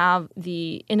doesn't have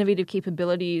the innovative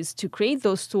capabilities to create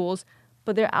those tools,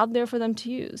 but they're out there for them to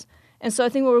use. And so I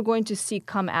think what we're going to see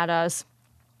come at us,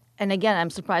 and again, I'm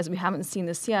surprised we haven't seen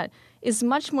this yet, is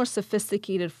much more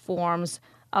sophisticated forms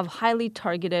of highly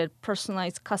targeted,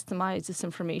 personalized, customized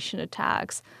disinformation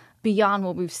attacks beyond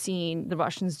what we've seen the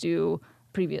Russians do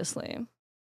previously.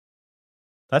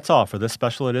 That's all for this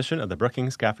special edition of the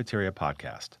Brookings Cafeteria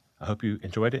podcast. I hope you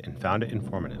enjoyed it and found it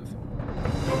informative.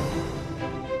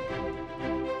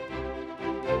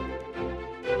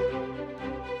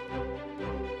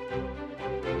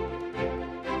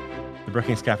 The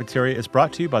Brookings Cafeteria is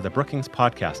brought to you by the Brookings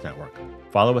Podcast Network.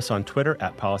 Follow us on Twitter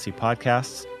at Policy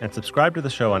Podcasts and subscribe to the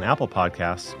show on Apple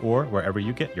Podcasts or wherever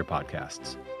you get your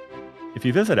podcasts. If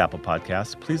you visit Apple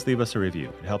Podcasts, please leave us a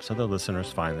review. It helps other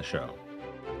listeners find the show.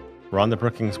 We're on the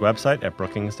Brookings website at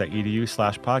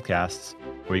brookings.edu/podcasts,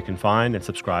 where you can find and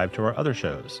subscribe to our other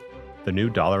shows. The new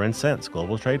Dollar and Cents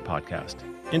Global Trade Podcast,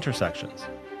 Intersections,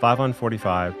 5 on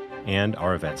 45, and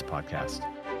our Events Podcast.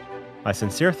 My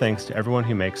sincere thanks to everyone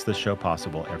who makes this show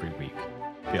possible every week.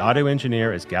 The audio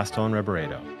engineer is Gaston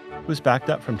Reboredo, who's backed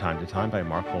up from time to time by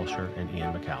Mark Holscher and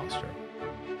Ian McAllister.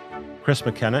 Chris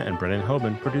McKenna and Brennan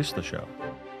Hoban produced the show.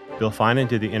 Bill Finan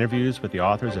did the interviews with the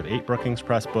authors of 8 Brookings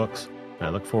Press books, and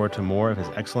I look forward to more of his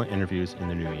excellent interviews in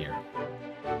the new year.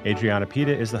 Adriana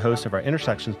Pita is the host of our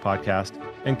Intersections podcast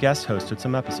and guest hosted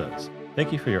some episodes.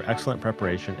 Thank you for your excellent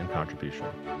preparation and contribution.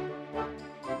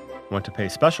 I want to pay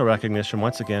special recognition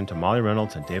once again to Molly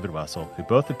Reynolds and David Wessel, who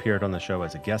both appeared on the show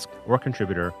as a guest or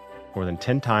contributor more than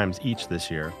 10 times each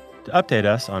this year, to update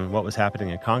us on what was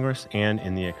happening in Congress and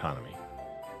in the economy.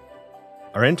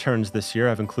 Our interns this year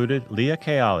have included Leah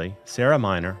Kayali, Sarah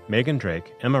Miner, Megan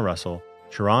Drake, Emma Russell,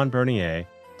 Sharon Bernier,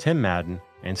 Tim Madden,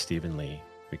 and Stephen Lee.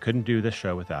 We couldn't do this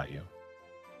show without you.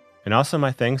 And also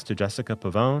my thanks to Jessica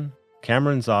Pavone,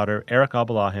 Cameron Zotter, Eric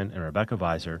Abalahin, and Rebecca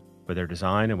Weiser for their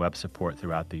design and web support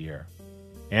throughout the year.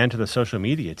 And to the social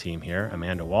media team here,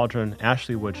 Amanda Waldron,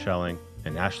 Ashley Woodschelling,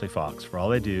 and Ashley Fox for all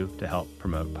they do to help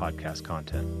promote podcast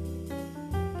content.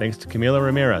 Thanks to Camilo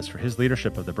Ramirez for his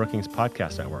leadership of the Brookings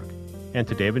Podcast Network, and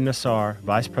to David Nassar,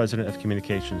 Vice President of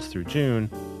Communications through June,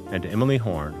 and to Emily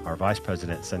Horn, our Vice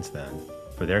President since then,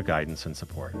 for their guidance and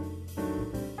support.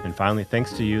 And finally,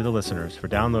 thanks to you, the listeners, for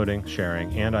downloading,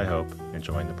 sharing, and I hope,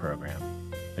 enjoying the program.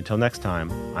 Until next time,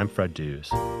 I'm Fred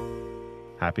Dews.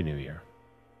 Happy New Year.